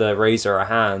had the razor at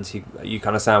hand, you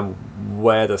kind of understand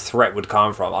where the threat would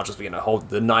come from. I'll just be hold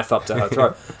the knife up to her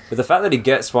throat. But the fact that he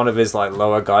gets one of his like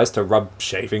lower guys to rub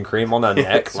shaving cream on her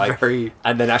neck, it's like, very-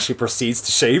 and then actually proceeds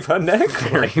to shave her neck,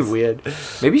 very weird.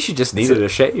 Maybe she just needed a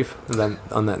shave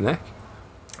on that neck.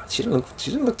 she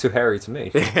didn't look too hairy to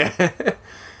me.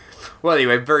 Well,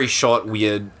 anyway, very short,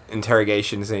 weird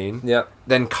interrogation scene. Yep.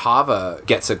 Then Carver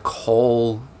gets a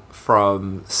call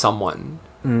from someone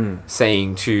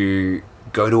saying to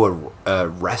go to a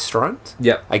restaurant.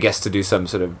 Yep. I guess to do some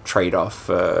sort of trade-off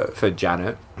for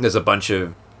Janet. There's a bunch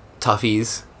of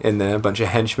toughies in there, a bunch of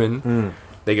henchmen.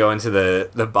 They go into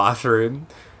the bathroom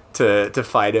to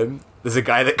fight him. There's a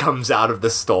guy that comes out of the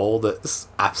stall that's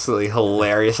absolutely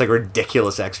hilarious, like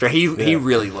ridiculous extra. He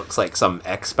really looks like some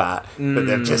expat, but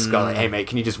they've just got like, hey mate,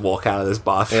 can you just walk out of this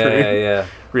bathroom? Yeah.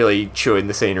 Really chewing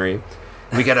the scenery.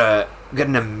 We get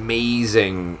an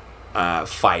amazing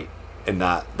fight in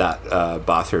that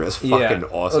bathroom. It's fucking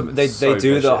awesome. They It's so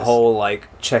do the vicious. whole like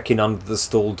checking under the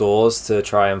stall doors to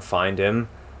try and find him,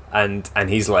 and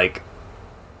he's like,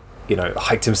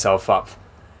 hiked himself up,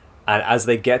 and as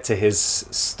they get to his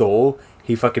stall,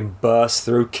 he fucking bursts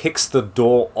through, kicks the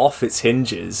door off its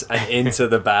hinges and into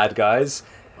the bad guys.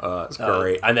 It's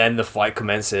great. And then the fight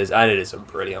commences, and it is a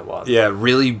brilliant one. Yeah,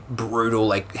 really brutal,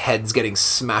 like heads getting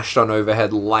smashed on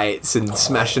overhead lights and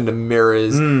smashed into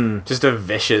mirrors. Just a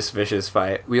vicious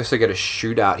fight. We also get a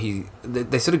shootout.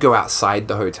 They sort of go outside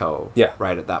the hotel. Yeah.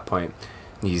 Right at that point.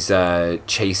 He's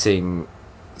chasing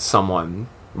someone,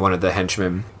 one of the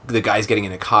henchmen. The guy's getting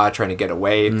in a car trying to get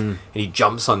away, and he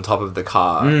jumps on top of the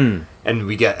car, and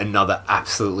we get another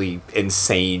absolutely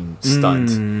insane stunt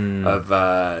of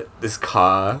this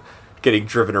car getting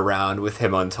driven around with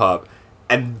him on top,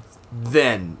 and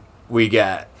then we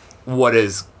get what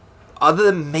is, other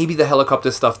than maybe the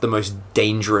helicopter stuff, the most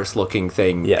dangerous looking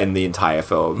thing in the entire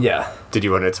film. Yeah. Did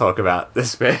you want to talk about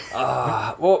this bit?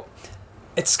 Well,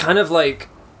 it's kind of like,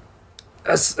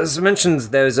 as mentioned,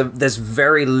 there's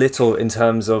very little in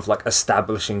terms of like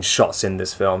establishing shots in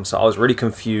this film, so I was really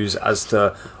confused as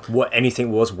to what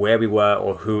anything was, where we were,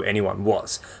 or who anyone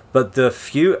was. But the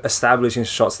few establishing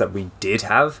shots that we did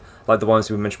have, like the ones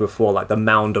we mentioned before, like the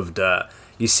mound of dirt,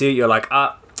 you see it, you're like,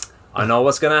 I know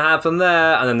what's gonna happen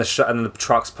there, and then the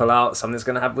trucks pull out, something's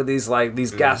gonna happen with these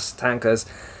gas tankers.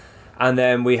 And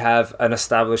then we have an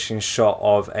establishing shot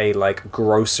of a like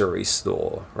grocery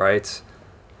store, right?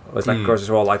 It's like grocery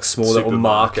store, like small little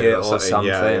market or something.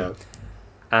 Yeah.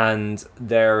 And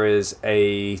there is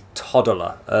a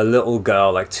toddler, a little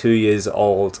girl, like 2 years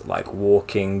old, like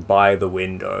walking by the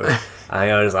window.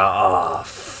 And I was like, oh,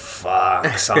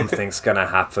 fuck, something's going to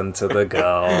happen to the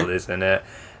girl, isn't it?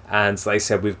 And like I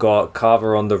said, we've got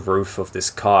Carver on the roof of this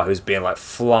car who's being like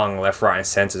flung left, right, and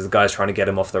center. The guy's trying to get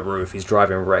him off the roof. He's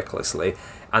driving recklessly.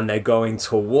 And they're going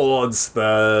towards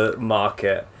the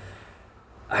market.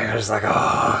 I was like,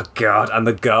 oh, God. And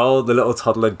the little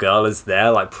toddler girl is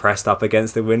there, like, pressed up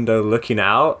against the window, looking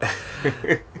out.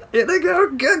 Yeah, they go,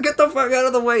 get the fuck out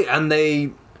of the way. And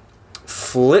they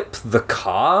flip the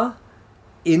car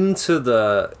into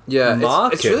the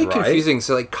market, it's really right? confusing.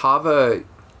 So, like, Carver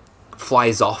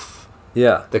flies off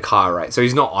the car, right? So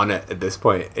he's not on it at this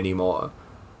point anymore.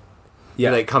 Yeah.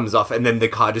 He, like, comes off, and then the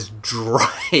car just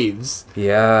drives.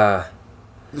 Yeah.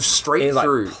 Straight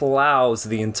through. Like plows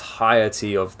the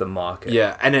entirety of the market.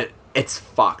 Yeah, and it's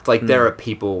fucked. Like there are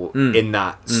people in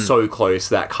that so close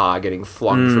to that car getting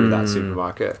flung through that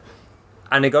supermarket.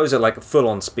 And it goes at like full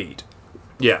on speed.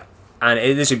 Yeah. And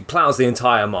it literally plows the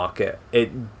entire market.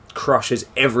 It crushes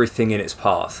everything in its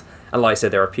path. And like I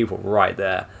said, there are people right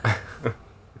there.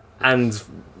 And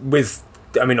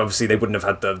obviously they wouldn't have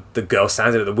had the girl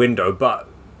standing at the window, but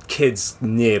kids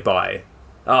nearby.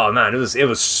 Oh man, it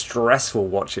was stressful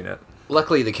watching it.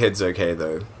 Luckily, the kid's okay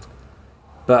though.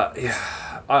 But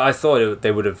yeah, I thought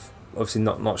they would have obviously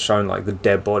not shown like the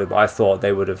dead body, but I thought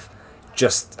they would have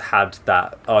just had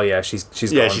that. Oh yeah, she's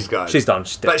gone. She's gone. She's done.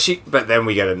 She's dead. But then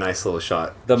we get a nice little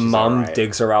shot. The mum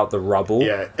digs her out the rubble.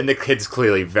 Yeah, and the kid's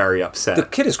clearly very upset. The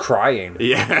kid is crying.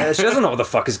 Yeah, she doesn't know what the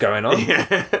fuck is going on.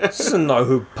 Yeah. She doesn't know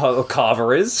who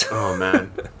Carver is. Oh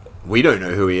man, we don't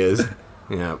know who he is.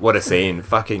 Yeah, what a scene.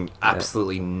 Fucking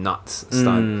absolutely nuts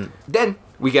stunt. Then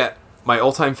we get my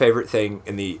all-time favorite thing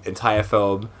in the entire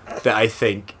film that I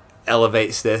think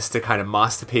elevates this to kind of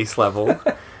masterpiece level.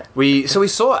 We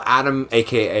saw Adam,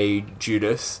 aka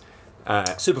Judas,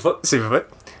 Superfoot.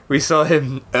 We saw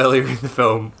him earlier in the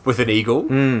film with an eagle.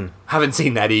 Haven't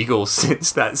seen that eagle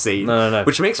since that scene. No.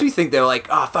 Which makes me think they're like,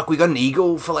 oh fuck, we got an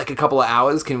eagle for like a couple of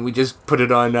hours. Can we just put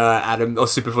it on Adam or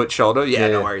Superfoot's shoulder? Yeah,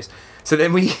 no worries. So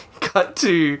then we cut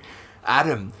to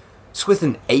Adam. It's with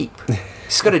an ape.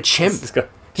 He's got a chimp.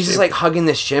 He's just like hugging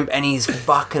this chimp and he's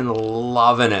fucking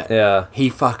loving it. Yeah. He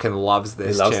fucking loves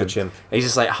this chimp. He loves the chimp. And he's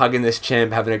just like hugging this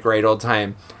chimp, having a great old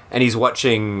time. And he's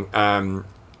watching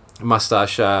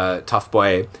Mustache Tough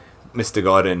Boy, Mr.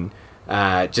 Gordon,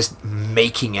 just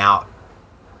making out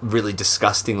really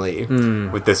disgustingly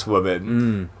with this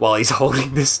woman while he's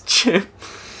holding this chimp.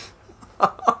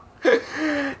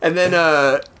 And then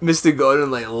Mr. Gordon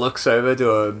like looks over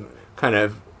to him kind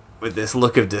of with this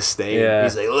look of disdain. Yeah.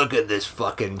 He's like, look at this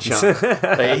fucking chump.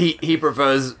 Like, he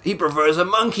prefers a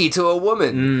monkey to a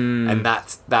woman. And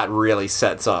that really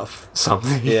sets off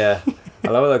something. Yeah. I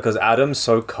love it because Adam's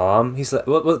so calm. He's like,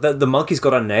 well, the monkey's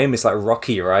got a name. It's like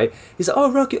Rocky, right? He's like,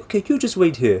 oh, Rocky, okay, you just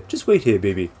wait here. Just wait here,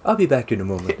 baby. I'll be back in a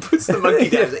moment. He puts the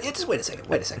monkey down. He's like, yeah, just wait a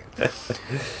second.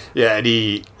 Yeah, and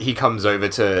he comes over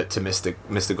to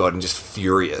Mr. Gordon just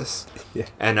furious. Yeah.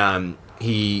 And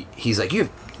he's like,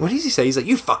 what does he say? He's like,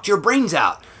 you fucked your brains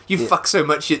out. You fucked so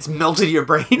much it's melted your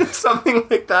brain or something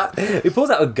like that. He pulls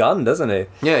out a gun, doesn't he?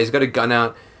 Yeah, he's got a gun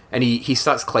out. And he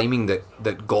starts claiming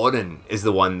that Gordon is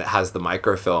the one that has the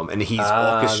microfilm, and he's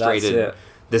orchestrated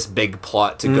this big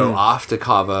plot to go after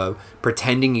Carver,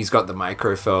 pretending he's got the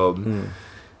microfilm.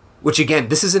 Which, again,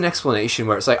 this is an explanation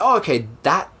where it's like, oh, okay,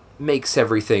 that makes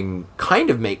everything kind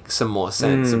of make some more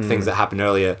sense of things that happened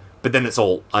earlier, but then it's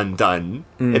all undone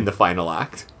in the final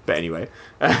act. But anyway,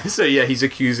 so yeah, he's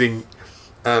accusing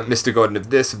Mr. Gordon of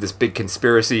this big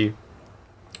conspiracy,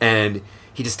 and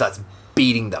he just starts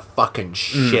beating the fucking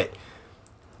shit,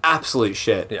 absolute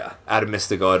shit, out of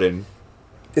Mr. Gordon.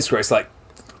 It's great. It's like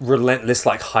relentless,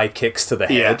 like high kicks to the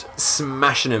head,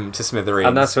 smashing him to smithereens.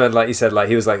 And that's when, like you said, like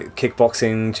he was like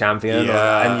kickboxing champion,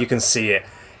 and you can see it.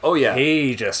 Oh yeah,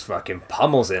 he just fucking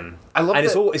pummels him. I love, and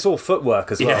it's all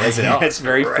footwork as well, isn't it? It's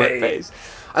very foot based.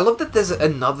 I love that there's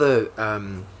another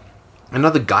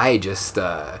guy just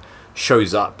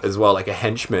shows up as well, like a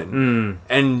henchman,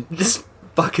 and this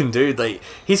fucking dude, like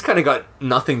he's kind of got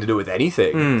nothing to do with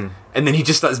anything, and then he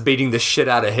just starts beating the shit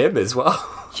out of him as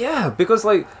well. Yeah, because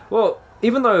like, well,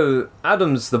 even though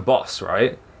Adam's the boss,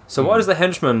 right? So why does the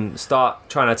henchman start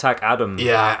trying to attack Adam?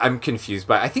 Yeah, I'm confused.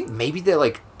 But I think maybe they're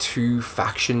like two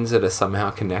factions that are somehow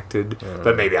connected.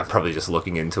 But maybe I'm probably just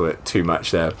looking into it too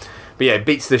much there. But yeah,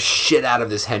 beats the shit out of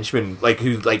this henchman, like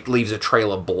who like leaves a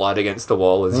trail of blood against the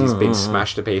wall as he's being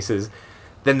smashed to pieces.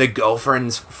 Then the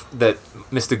girlfriends that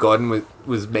Mr. Gordon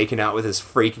was making out with is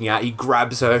freaking out. He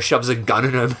grabs her, shoves a gun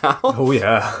in her mouth. Oh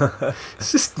yeah,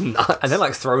 it's just nuts. And then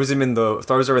like throws her in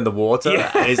the water.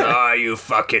 Yeah. And he's like, you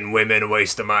fucking women,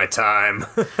 wasting my time.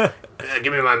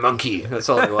 Give me my monkey. That's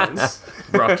all he wants.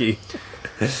 Rocky.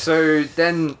 So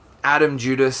then Adam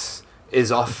Judas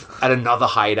is off at another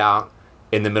hideout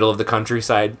in the middle of the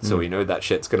countryside. So we know that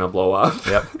shit's gonna blow up.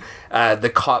 Yep. The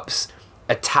cops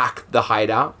attack the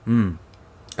hideout.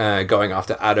 Going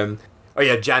after Adam. Oh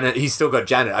yeah, Janet. He's still got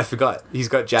Janet. I forgot. He's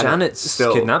got Janet. Janet's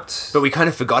still kidnapped. But we kind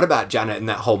of forgot about Janet in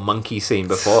that whole monkey scene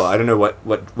before. I don't know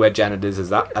where Janet is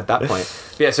at that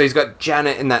point. But yeah, so he's got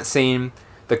Janet in that scene.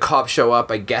 The cops show up,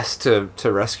 I guess, to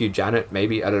rescue Janet.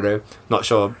 Maybe, I don't know. Not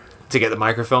sure. To get the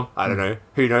microfilm. I don't know.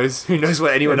 Who knows? Who knows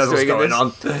what anyone's doing going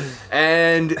on?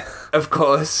 And of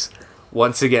course,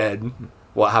 once again,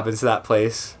 what happens to that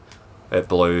place? It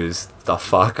blows the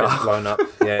fuck up. It's blown up.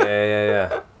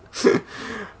 Yeah.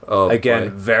 Oh, again,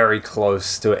 boy. very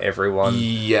close to everyone.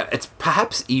 Yeah, it's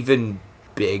perhaps even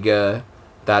bigger,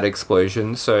 that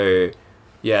explosion. So,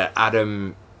 yeah,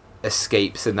 Adam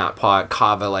escapes in that part.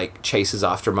 Carver, like, chases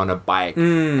after him on a bike.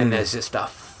 And there's just a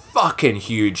fucking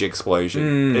huge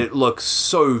explosion. It looks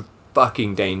so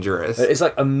fucking dangerous. It's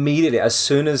like immediately, as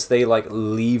soon as they, like,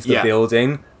 leave the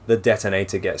building, the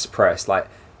detonator gets pressed. Like,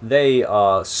 they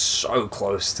are so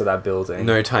close to that building.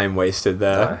 No time wasted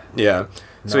there. No. Yeah.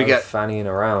 So we get fannying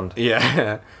around.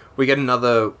 Yeah. We get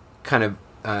another kind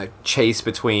of chase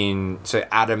between... So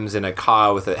Adam's in a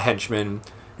car with a henchman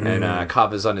and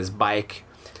Carver's on his bike.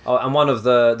 Oh, and one of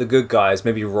the good guys,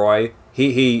 maybe Roy,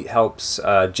 he helps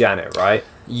Janet, right?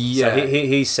 Yeah. So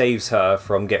he saves her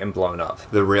from getting blown up.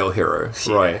 The real hero,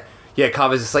 Roy. Yeah,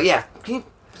 Carver's just like, yeah, can you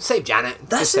save Janet?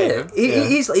 That's it.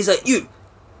 He's like,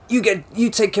 you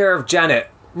take care of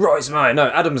Janet. Roy's mine. No,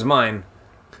 Adam's mine.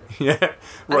 Yeah.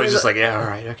 Roy's just like, yeah, all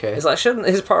right, okay. It's like, shouldn't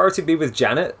his priority be with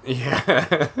Janet?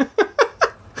 Yeah.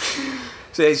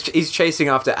 So he's chasing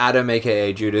after Adam,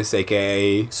 a.k.a. Judas,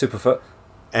 a.k.a. Superfoot.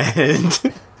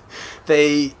 And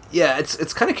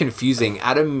it's kind of confusing.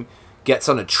 Adam gets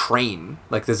on a train,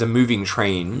 like there's a moving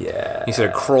train. Yeah. He sort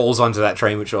of crawls onto that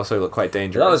train, which also looked quite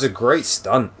dangerous. That was a great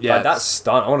stunt. Yeah. Like, that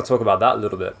stunt, I want to talk about that a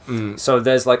little bit. So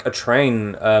there's like a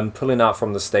train pulling out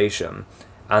from the station,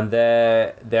 and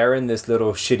they're in this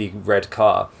little shitty red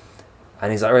car.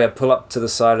 And he's like, oh yeah, pull up to the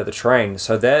side of the train.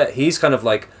 So he's kind of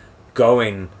like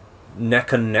going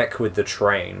neck and neck with the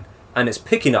train, and it's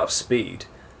picking up speed.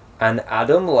 And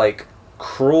Adam like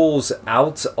crawls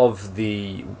out of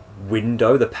the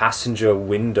window, the passenger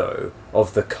window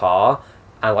of the car,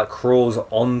 and like crawls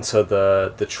onto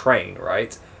the train,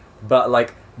 right? But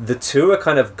like the two are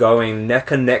kind of going neck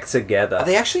and neck together. Are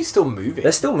they actually still moving?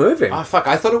 They're still moving. Oh fuck,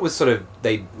 I thought it was sort of,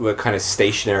 they were kind of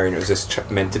stationary and it was just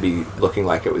meant to be looking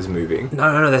like it was moving.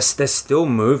 No, they're still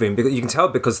moving, because you can tell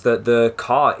because the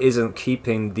car isn't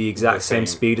keeping the exact same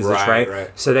speed as the train.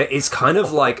 Right. So it's kind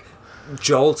of like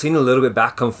jolting a little bit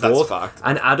back and forth. That's fucked.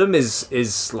 And Adam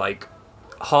is like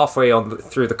halfway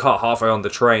through the car, halfway on the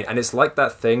train, and it's like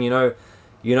that thing, you know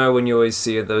when you always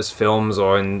see in those films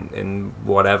or in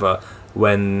whatever,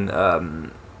 when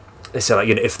they say, like,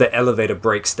 if the elevator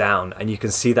breaks down and you can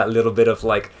see that little bit of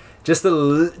like just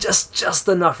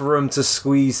enough room to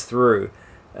squeeze through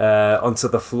onto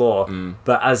the floor,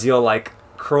 but as you're like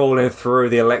crawling through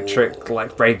the electric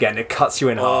like break, and it cuts you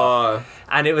in half.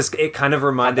 And it kind of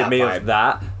reminded me of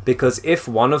that, because if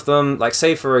one of them, like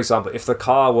say for example, if the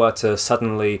car were to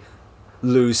suddenly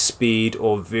lose speed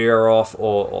or veer off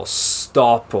or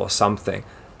stop or something,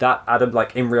 that Adam,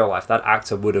 like in real life, that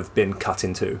actor would have been cut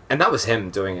in two. And that was him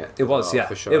doing it. It was, yeah,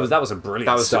 for sure. That was a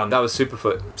brilliant stunt. That was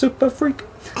Superfoot. Super freak.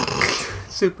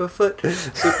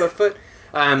 Superfoot.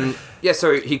 Yeah,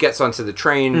 so he gets onto the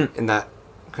train in that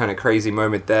kind of crazy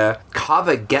moment there.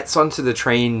 Carver gets onto the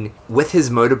train with his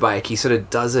motorbike. He sort of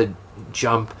does a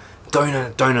jump.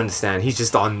 Don't understand.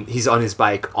 He's on his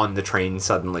bike on the train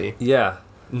suddenly. Yeah.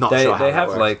 Not sure how they that have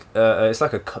works. like it's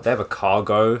like they have a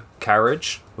cargo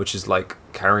carriage, which is like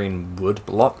carrying wood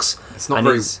blocks. It's not and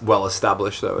very he's- well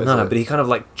established though, is No, it? but he kind of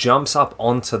like jumps up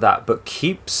onto that, but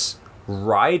keeps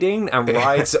riding and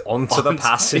rides onto the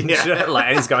passenger. Yeah. Like,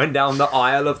 and he's going down the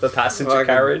aisle of the passenger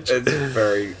carriage. It's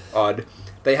very odd.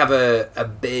 They have a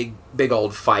big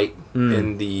old fight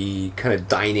in the kind of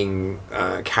dining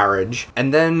carriage,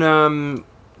 and then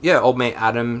old mate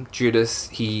Adam Judas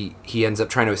he ends up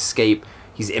trying to escape.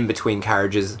 He's in between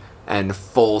carriages and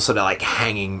falls sort of like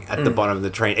hanging at the bottom of the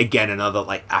train. Again, another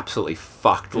like absolutely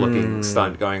fucked looking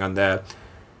stunt going on there.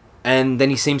 And then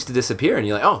he seems to disappear, and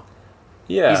you're like, oh,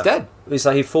 Yeah, he's dead. It's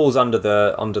like he falls under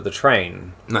the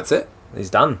train. And that's it. He's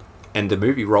done. End the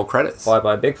movie. Roll credits. Bye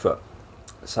bye Bigfoot.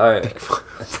 So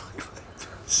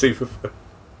Superfoot.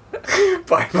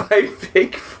 Bye bye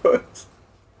Bigfoot.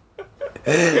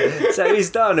 so he's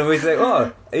done, and we think,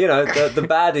 oh, you know, the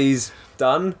baddie's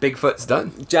done. Bigfoot's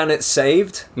done. Janet's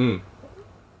saved.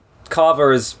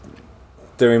 Carver is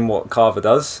doing what Carver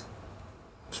does.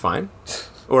 It's fine.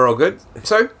 We're all good.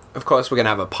 So, of course, we're going to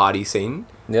have a party scene.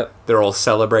 Yep. They're all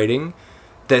celebrating.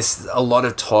 There's a lot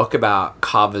of talk about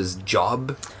Carver's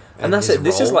job. And that's his it.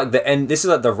 This is role. like the end. This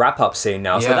is like the wrap up scene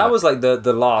now. So Yeah. that was like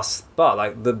the last part.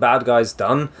 Like the bad guy's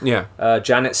done. Yeah.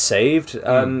 Janet's saved.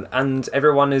 And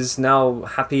everyone is now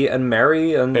happy and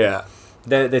merry. And Yeah.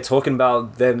 they're talking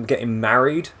about them getting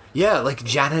married. Yeah, like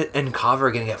Janet and Carver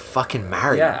are going to get fucking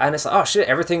married. Yeah. And it's like, oh shit,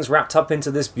 everything's wrapped up into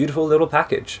this beautiful little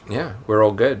package. Yeah, we're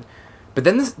all good. But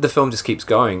then the film just keeps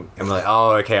going. And we're like,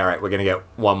 oh, okay, all right, we're going to get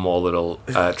one more little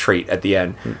treat at the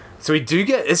end. So we do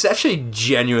get... It's actually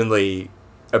genuinely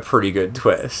a pretty good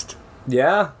twist.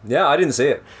 Yeah. Yeah. I didn't see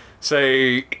it. So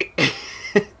I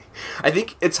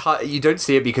think it's hard. You don't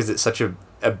see it because it's such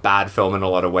a bad film in a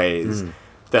lot of ways.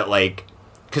 That, like...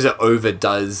 Because it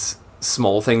overdoes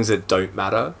small things that don't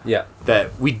matter. Yeah.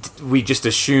 That we just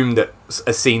assumed that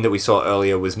a scene that we saw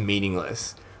earlier was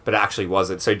meaningless, but it actually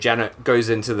wasn't. So Janet goes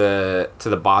into the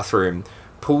bathroom,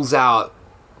 pulls out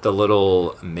the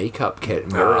little makeup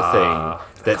kit mirror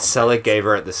thing that Selig gave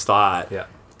her at the start. Yeah.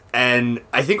 And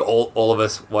I think all of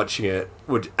us watching it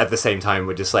would at the same time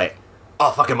would just like,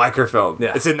 oh, fucking microfilm.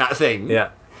 Yeah. It's in that thing. Yeah.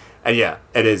 And yeah,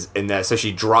 it is in there. So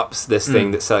she drops this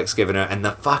thing that Seleg's given her, and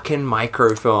the fucking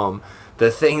microfilm,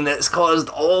 the thing that's caused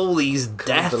all these deaths.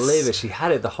 Can't believe it. She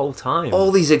had it the whole time.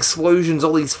 All these explosions,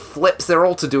 all these flips, they're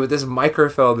all to do with this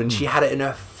microfilm, and she had it in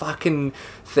her fucking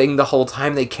thing the whole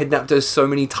time. They kidnapped her so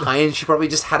many times, she probably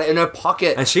just had it in her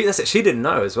pocket. And that's it. She didn't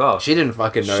know as well. She didn't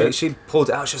fucking know. She pulled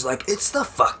it out. She was like, "It's the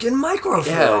fucking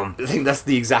microfilm." Yeah, I think that's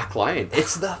the exact line.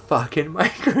 It's the fucking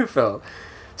microfilm.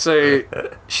 So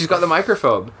she's got the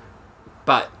microfilm,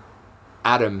 but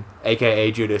Adam,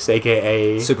 aka Judas,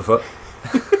 aka Superfoot.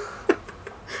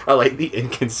 I like the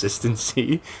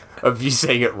inconsistency of you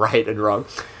saying it right and wrong.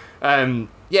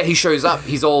 Yeah, he shows up.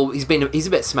 He's a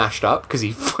bit smashed up because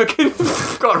he fucking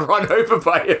got run over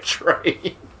by a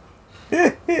train.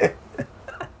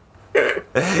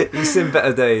 He's seen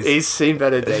better days. He's seen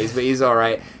better days, but he's all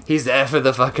right. He's there for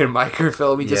the fucking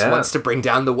microfilm. He just Yeah. wants to bring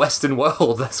down the Western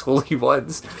world. That's all he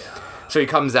wants. So he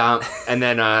comes out, and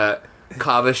then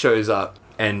Carver shows up,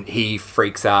 and he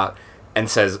freaks out and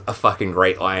says a fucking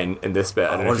great line in this bit.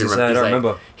 I don't know what if you does he say? I remember.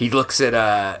 don't He's like-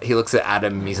 remember. He looks at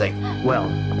Adam. And he's like, Well,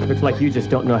 looks like you just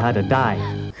don't know how to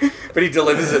die. but he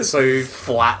delivers it so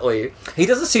flatly. He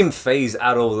doesn't seem phased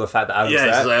at all with the fact that Adam's Yeah,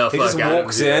 he's there. like, oh, he fuck just Adam's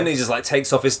walks here. in, he just like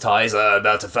takes off his ties,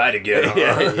 about to fight again.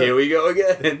 Yeah, here we go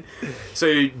again.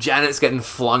 So Janet's getting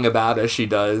flung about as she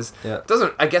does. Yeah.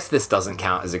 I guess this doesn't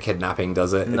count as a kidnapping,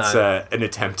 does it? No. It's an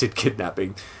attempted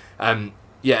kidnapping.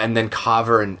 Yeah, and then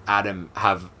Carver and Adam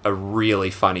have a really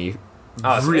funny,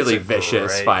 really it's a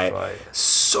vicious great fight. fight.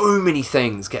 So many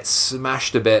things get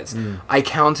smashed to bits. I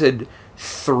counted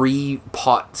 3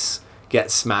 pots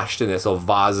get smashed in this, or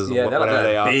vases, Yeah, or whatever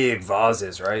they are. big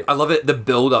vases, right? I love it, the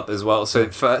build up as well. So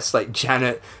first, like,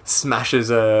 Janet smashes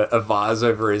a vase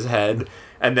over his head,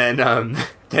 and then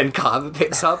then Carver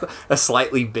picks up a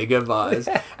slightly bigger vase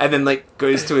and then like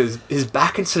goes to his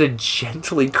back and sort of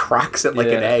gently cracks it like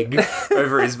an egg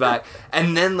over his back.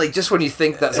 And then like just when you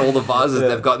think that's all the vases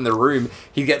they've got in the room,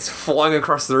 he gets flung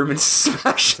across the room and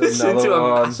smashes into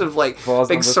a massive like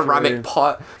big ceramic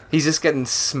pot. He's just getting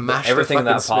smashed. Everything in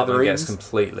that apartment smithereens. gets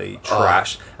completely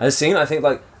trashed. And the scene, I think,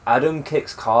 like Adam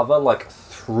kicks Carver like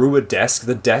through a desk.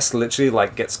 The desk literally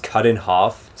like gets cut in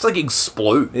half. It's like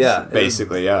explodes. Yeah,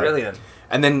 basically. Yeah, brilliant.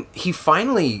 And then he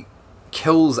finally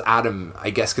kills Adam, I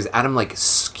guess, because Adam like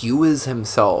skewers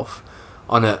himself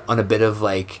on a bit of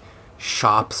like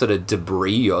sharp sort of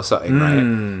debris or something,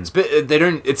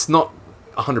 right? It's not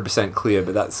 100% clear,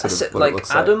 but that's sort of what like it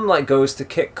looks Adam like goes to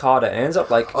kick Carter, ends up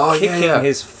like kicking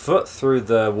his foot through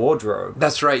the wardrobe.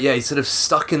 That's right. Yeah, he's sort of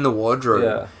stuck in the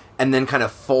wardrobe, and then kind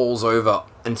of falls over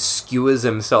and skewers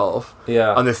himself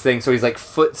on this thing. So he's like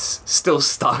foot's still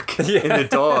stuck in the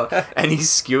door, and he's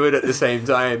skewered at the same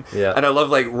time. Yeah. And I love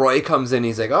like Roy comes in,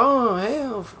 he's like, "Oh hey,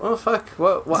 oh fuck,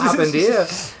 what happened here?"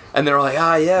 And they're like,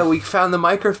 "Yeah, we found the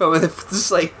microfilm," and it's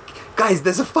just like, guys,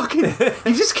 there's a fucking...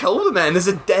 You just killed a man. There's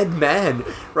a dead man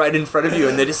right in front of you.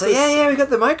 And they're just like, yeah, we got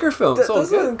the microfilm. It's all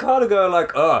good. Doesn't Carter go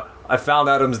like, I found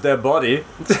Adam's dead body?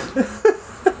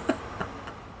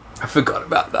 I forgot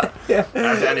about that.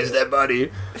 I found his dead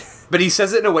body. But he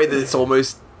says it in a way that it's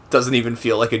almost doesn't even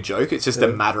feel like a joke. It's just a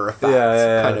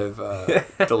matter-of-fact kind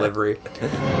of delivery.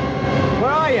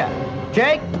 Where are you?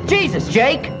 Jake? Jesus,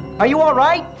 Jake! Are you all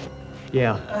right?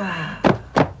 Yeah.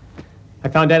 I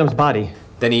found Adam's body.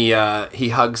 Then he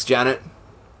hugs Janet,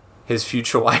 his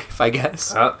future wife, I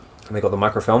guess. And they got the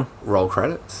microfilm. Roll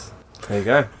credits. There you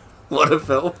go. What a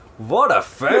film. What a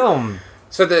film.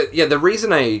 So the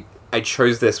reason I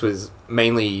chose this was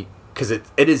mainly because it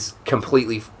is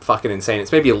completely fucking insane.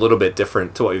 It's maybe a little bit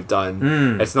different to what we've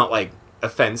done. It's not like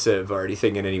offensive or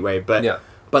anything in any way,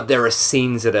 but there are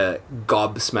scenes that are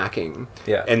gobsmacking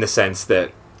in the sense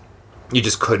that you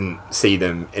just couldn't see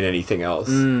them in anything else.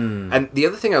 And the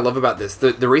other thing I love about this,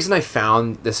 the reason I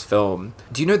found this film...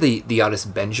 Do you know the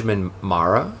artist Benjamin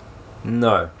Mara?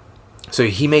 No. So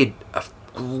he made a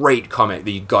great comic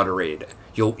that you gotta read.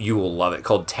 You will love it,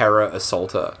 called Terra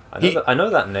Assaulta. I know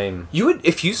that name. You would,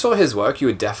 if you saw his work, you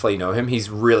would definitely know him. He's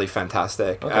really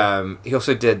fantastic. Okay. He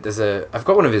also did... I've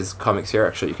got one of his comics here,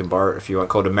 actually. You can borrow it if you want,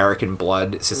 called American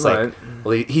Blood. It's just like...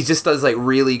 Well, he just does like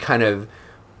really kind of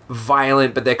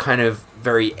violent, but they're kind of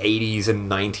very 80s and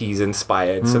 90s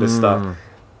inspired sort of stuff.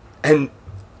 And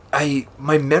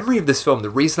my memory of this film, the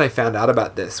reason I found out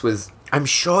about this was, I'm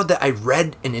sure that I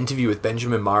read an interview with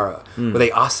Benjamin Mara where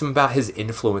they asked him about his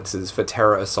influences for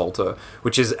Terra Assaulta,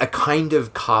 which is a kind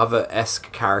of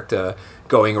Carver-esque character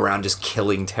going around just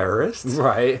killing terrorists.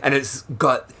 Right. And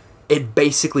it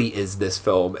basically is this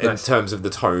film in terms of the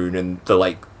tone and the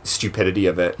like stupidity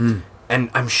of it. And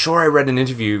I'm sure I read an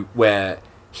interview where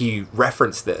he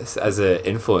referenced this as an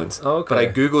influence. Okay. But I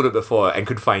Googled it before and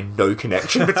could find no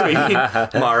connection between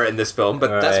Mara and this film.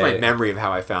 But that's my memory of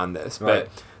how I found this. But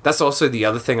that's also the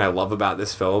other thing I love about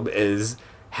this film is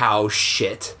how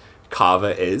shit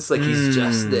Carver is. Like, he's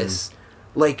just this,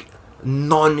 like,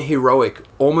 non-heroic,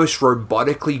 almost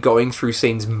robotically going through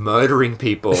scenes, murdering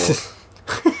people.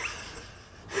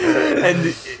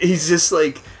 And he's just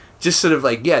like... Just sort of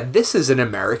like, this is an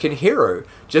American hero.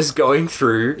 Just going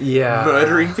through,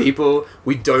 murdering people.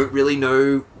 We don't really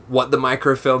know what the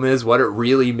microfilm is, what it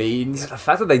really means. The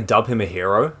fact that they dub him a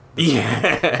hero. Yeah.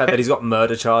 The fact that he's got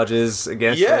murder charges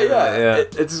against him.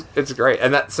 It's great.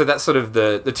 And that's sort of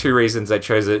the two reasons I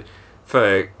chose it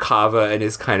for Carver and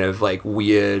his kind of like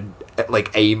weird,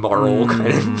 like amoral kind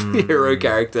of hero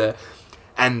character.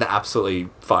 And the absolutely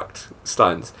fucked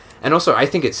stunts. And also, I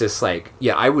think it's just like,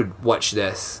 I would watch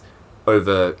this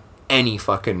over any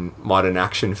fucking modern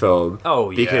action film.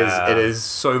 Because it is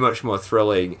so much more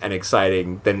thrilling and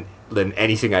exciting than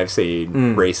anything I've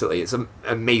seen recently. It's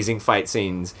amazing fight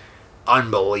scenes,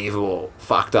 unbelievable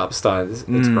fucked up stunts.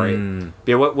 It's great.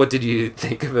 Yeah, what did you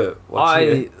think of it?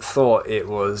 I thought it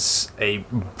was a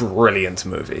brilliant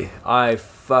movie. I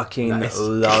fucking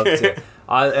loved it.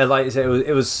 I like to say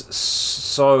it was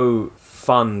so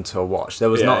fun to watch.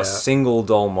 There was not a single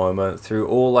dull moment through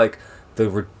all like the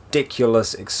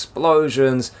ridiculous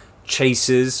explosions,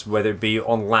 chases, whether it be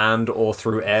on land or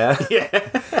through air.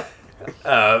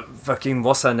 Fucking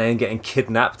what's her name getting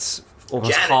kidnapped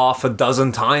almost half a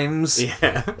dozen times.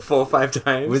 4 or 5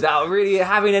 times without really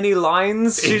having any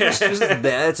lines. She's just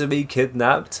there to be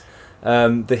kidnapped.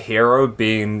 The hero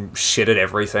being shit at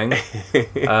everything.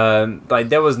 Like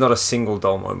there was not a single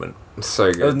dull moment.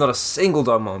 So good. There was not a single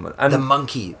dull moment. And the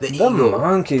monkey, the eagle,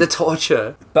 monkey, the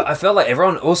torture. But I felt like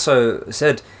everyone also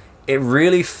said it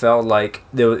really felt like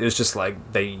it was just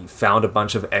like they found a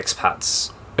bunch of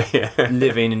expats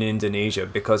living in Indonesia,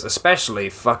 because especially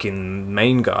fucking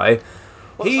main guy,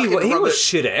 he was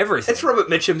shit at everything. It's Robert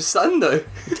Mitchum's son, though.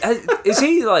 Is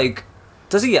he like?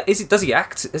 Does he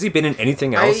act? Has he been in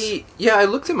anything else? I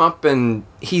looked him up, and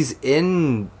he's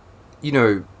in,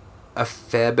 a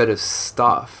fair bit of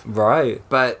stuff. Right.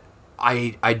 But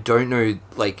I don't know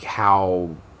like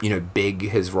how big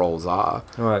his roles are.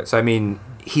 Right. So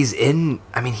he's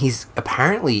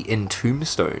apparently in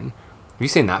Tombstone. Have you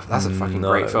seen that? That's a fucking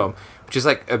great film. Which is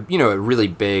like a really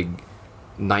big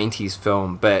 90s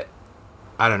film, but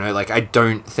I don't know, like I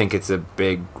don't think it's a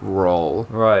big role.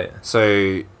 Right.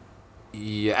 So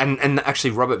yeah, and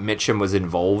actually Robert Mitchum was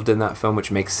involved in that film,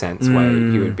 which makes sense why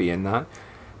he would be in that.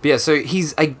 But yeah, so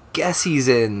I guess he's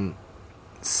in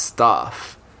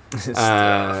stuff.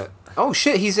 Oh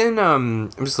shit, he's in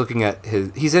I'm just looking at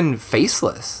he's in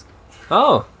Faceless.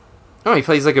 Oh, he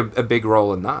plays like a big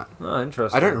role in that. Oh,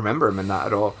 interesting. I don't remember him in that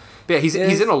at all. But yeah, he's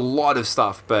in a lot of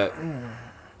stuff, but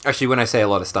actually when I say a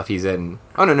lot of stuff, he's in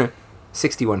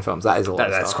 61 films. That is a lot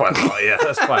of that's stuff. quite a lot, yeah.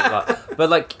 That's quite a lot. But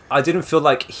like, I didn't feel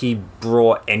like he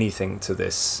brought anything to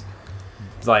this.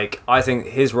 Like, I think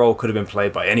his role could have been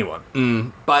played by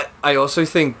anyone. But I also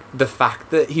think the fact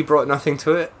that he brought nothing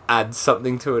to it adds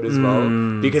something to it as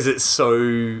well. Because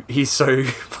he's so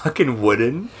fucking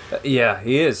wooden. Yeah,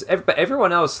 he is. But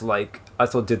everyone else, like, I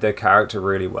thought did their character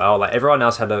really well. Like, everyone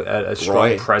else had a strong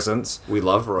Roy. presence. We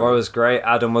love Roy. Roy was great.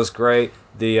 Adam was great.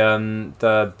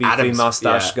 The beefy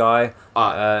mustache guy.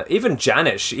 Even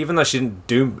Janice, even though she didn't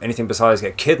do anything besides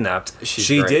get kidnapped,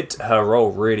 she did her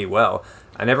role really well.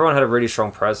 And everyone had a really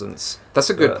strong presence.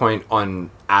 That's a good point on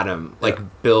Adam. Like,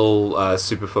 Bill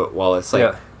Superfoot Wallace.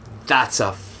 Like, that's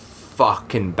a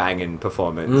fucking banging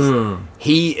performance.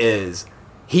 He is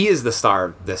the star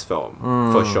of this film,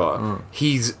 for sure.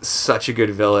 He's such a good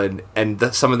villain.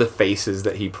 And some of the faces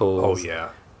that he pulls. Oh, yeah.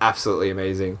 Absolutely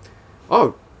amazing.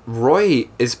 Oh, Roy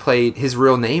is played... His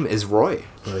real name is Roy.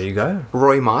 There you go.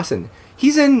 Roy Martin.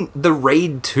 He's in The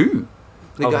Raid 2.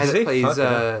 The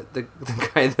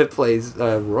guy that plays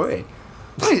Roy.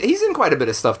 He's in quite a bit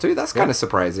of stuff too. That's kind of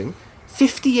surprising.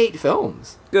 58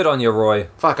 films. Good on you, Roy.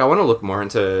 Fuck, I want to look more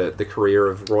into the career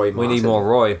of Roy Martin. We need more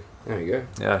Roy. There you go.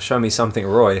 Yeah, show me something,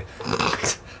 Roy.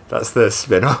 That's the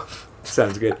spin-off.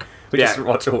 Sounds good. We just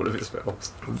watch all of his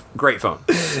films. Great film.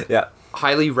 Yeah.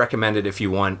 Highly recommended if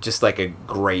you want just like a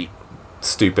great,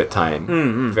 stupid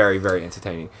time. Very, very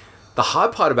entertaining. The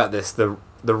hard part about this, the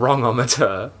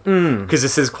wrongometer, because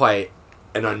this is quite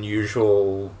an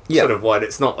unusual sort of one.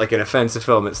 It's not like an offensive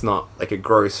film. It's not like a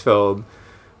gross film.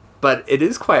 But it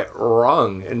is quite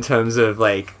wrong in terms of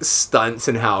like stunts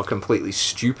and how completely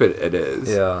stupid it is.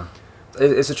 Yeah.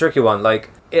 It's a tricky one.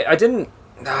 Like, I didn't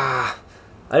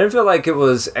feel like it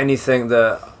was anything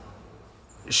that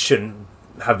shouldn't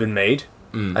have been made.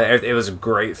 It was a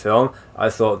great film. I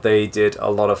thought they did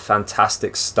a lot of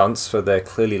fantastic stunts for their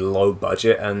clearly low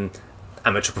budget and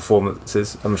amateur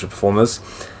performers.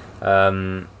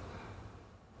 And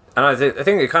I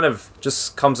think it kind of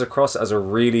just comes across as a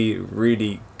really,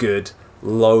 really good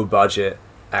low budget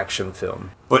action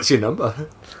film. What's your number?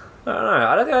 I don't know.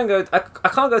 I don't think I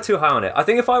can't go too high on it. I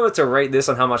think if I were to rate this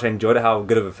on how much I enjoyed it, how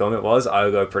good of a film it was, I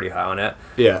would go pretty high on it.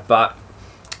 Yeah. But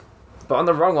on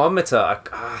the wrongometer,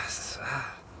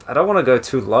 I don't want to go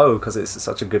too low because it's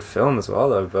such a good film as well,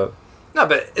 though. But no,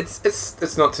 but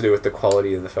it's not to do with the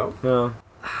quality of the film. No,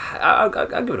 I'll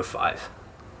give it a 5.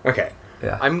 Okay.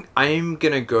 Yeah. I'm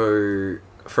gonna go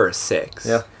for a 6.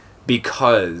 Yeah.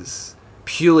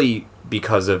 Purely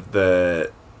because of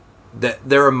there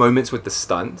are moments with the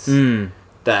stunts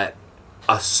that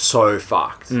are so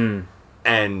fucked.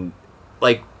 And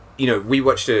like, we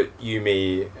watched it, you,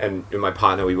 me, and my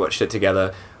partner, we watched it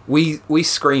together. We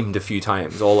screamed a few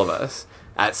times, all of us,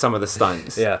 at some of the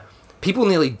stunts. Yeah. People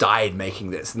nearly died making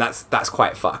this, and that's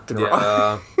quite fucked.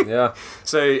 Yeah. Yeah.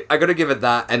 So I got to give it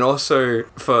that, and also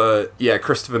for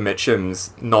Christopher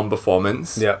Mitchum's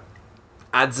non-performance. Yeah.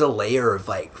 Adds a layer of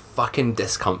like fucking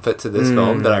discomfort to this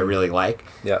film that I really like.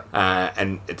 Yeah.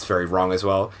 And it's very wrong as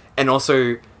well. And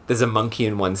also, there's a monkey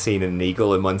in one scene and an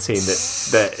eagle in one scene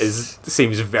that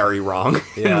seems very wrong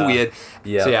and weird.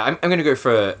 Yeah. So yeah, I'm gonna go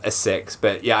for a 6.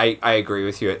 But yeah, I agree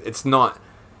with you. It's not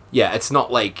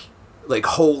like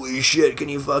holy shit, can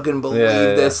you fucking believe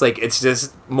this? Like, it's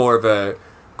just more of a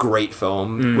great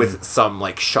film with some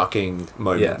like shocking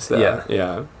moments there.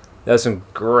 Yeah. There's some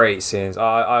great scenes.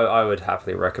 I would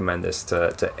happily recommend this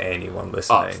to anyone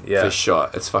listening. For sure.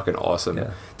 It's fucking awesome.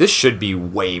 Yeah. This should be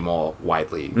way more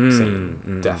widely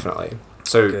seen. Definitely.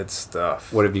 So good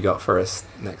stuff. What have you got for us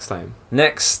next time?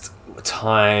 Next,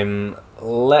 time,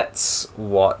 let's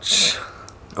watch...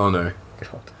 Oh no.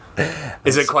 God.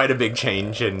 Is it quite a big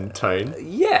change in tone?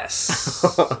 Yes,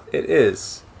 it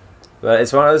is. But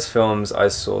it's one of those films I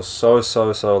saw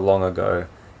so long ago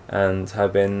and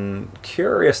have been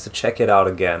curious to check it out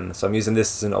again. So I'm using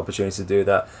this as an opportunity to do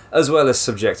that, as well as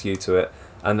subject you to it.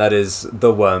 And that is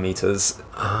The Worm Eaters.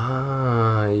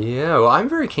 Ah, yeah. Well, I'm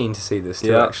very keen to see this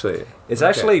too, actually. It's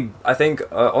actually, I think,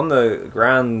 on the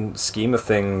grand scheme of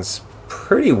things,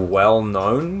 pretty well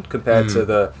known compared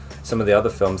to some of the other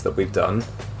films that we've done.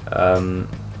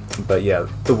 But yeah,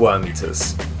 The Worm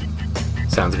Eaters.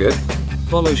 Sounds good.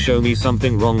 Follow Show Me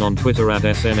Something Wrong on Twitter at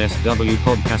SMSW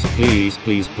Podcast,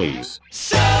 please.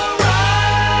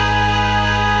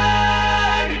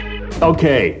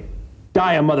 Okay.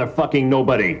 Die a motherfucking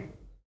nobody.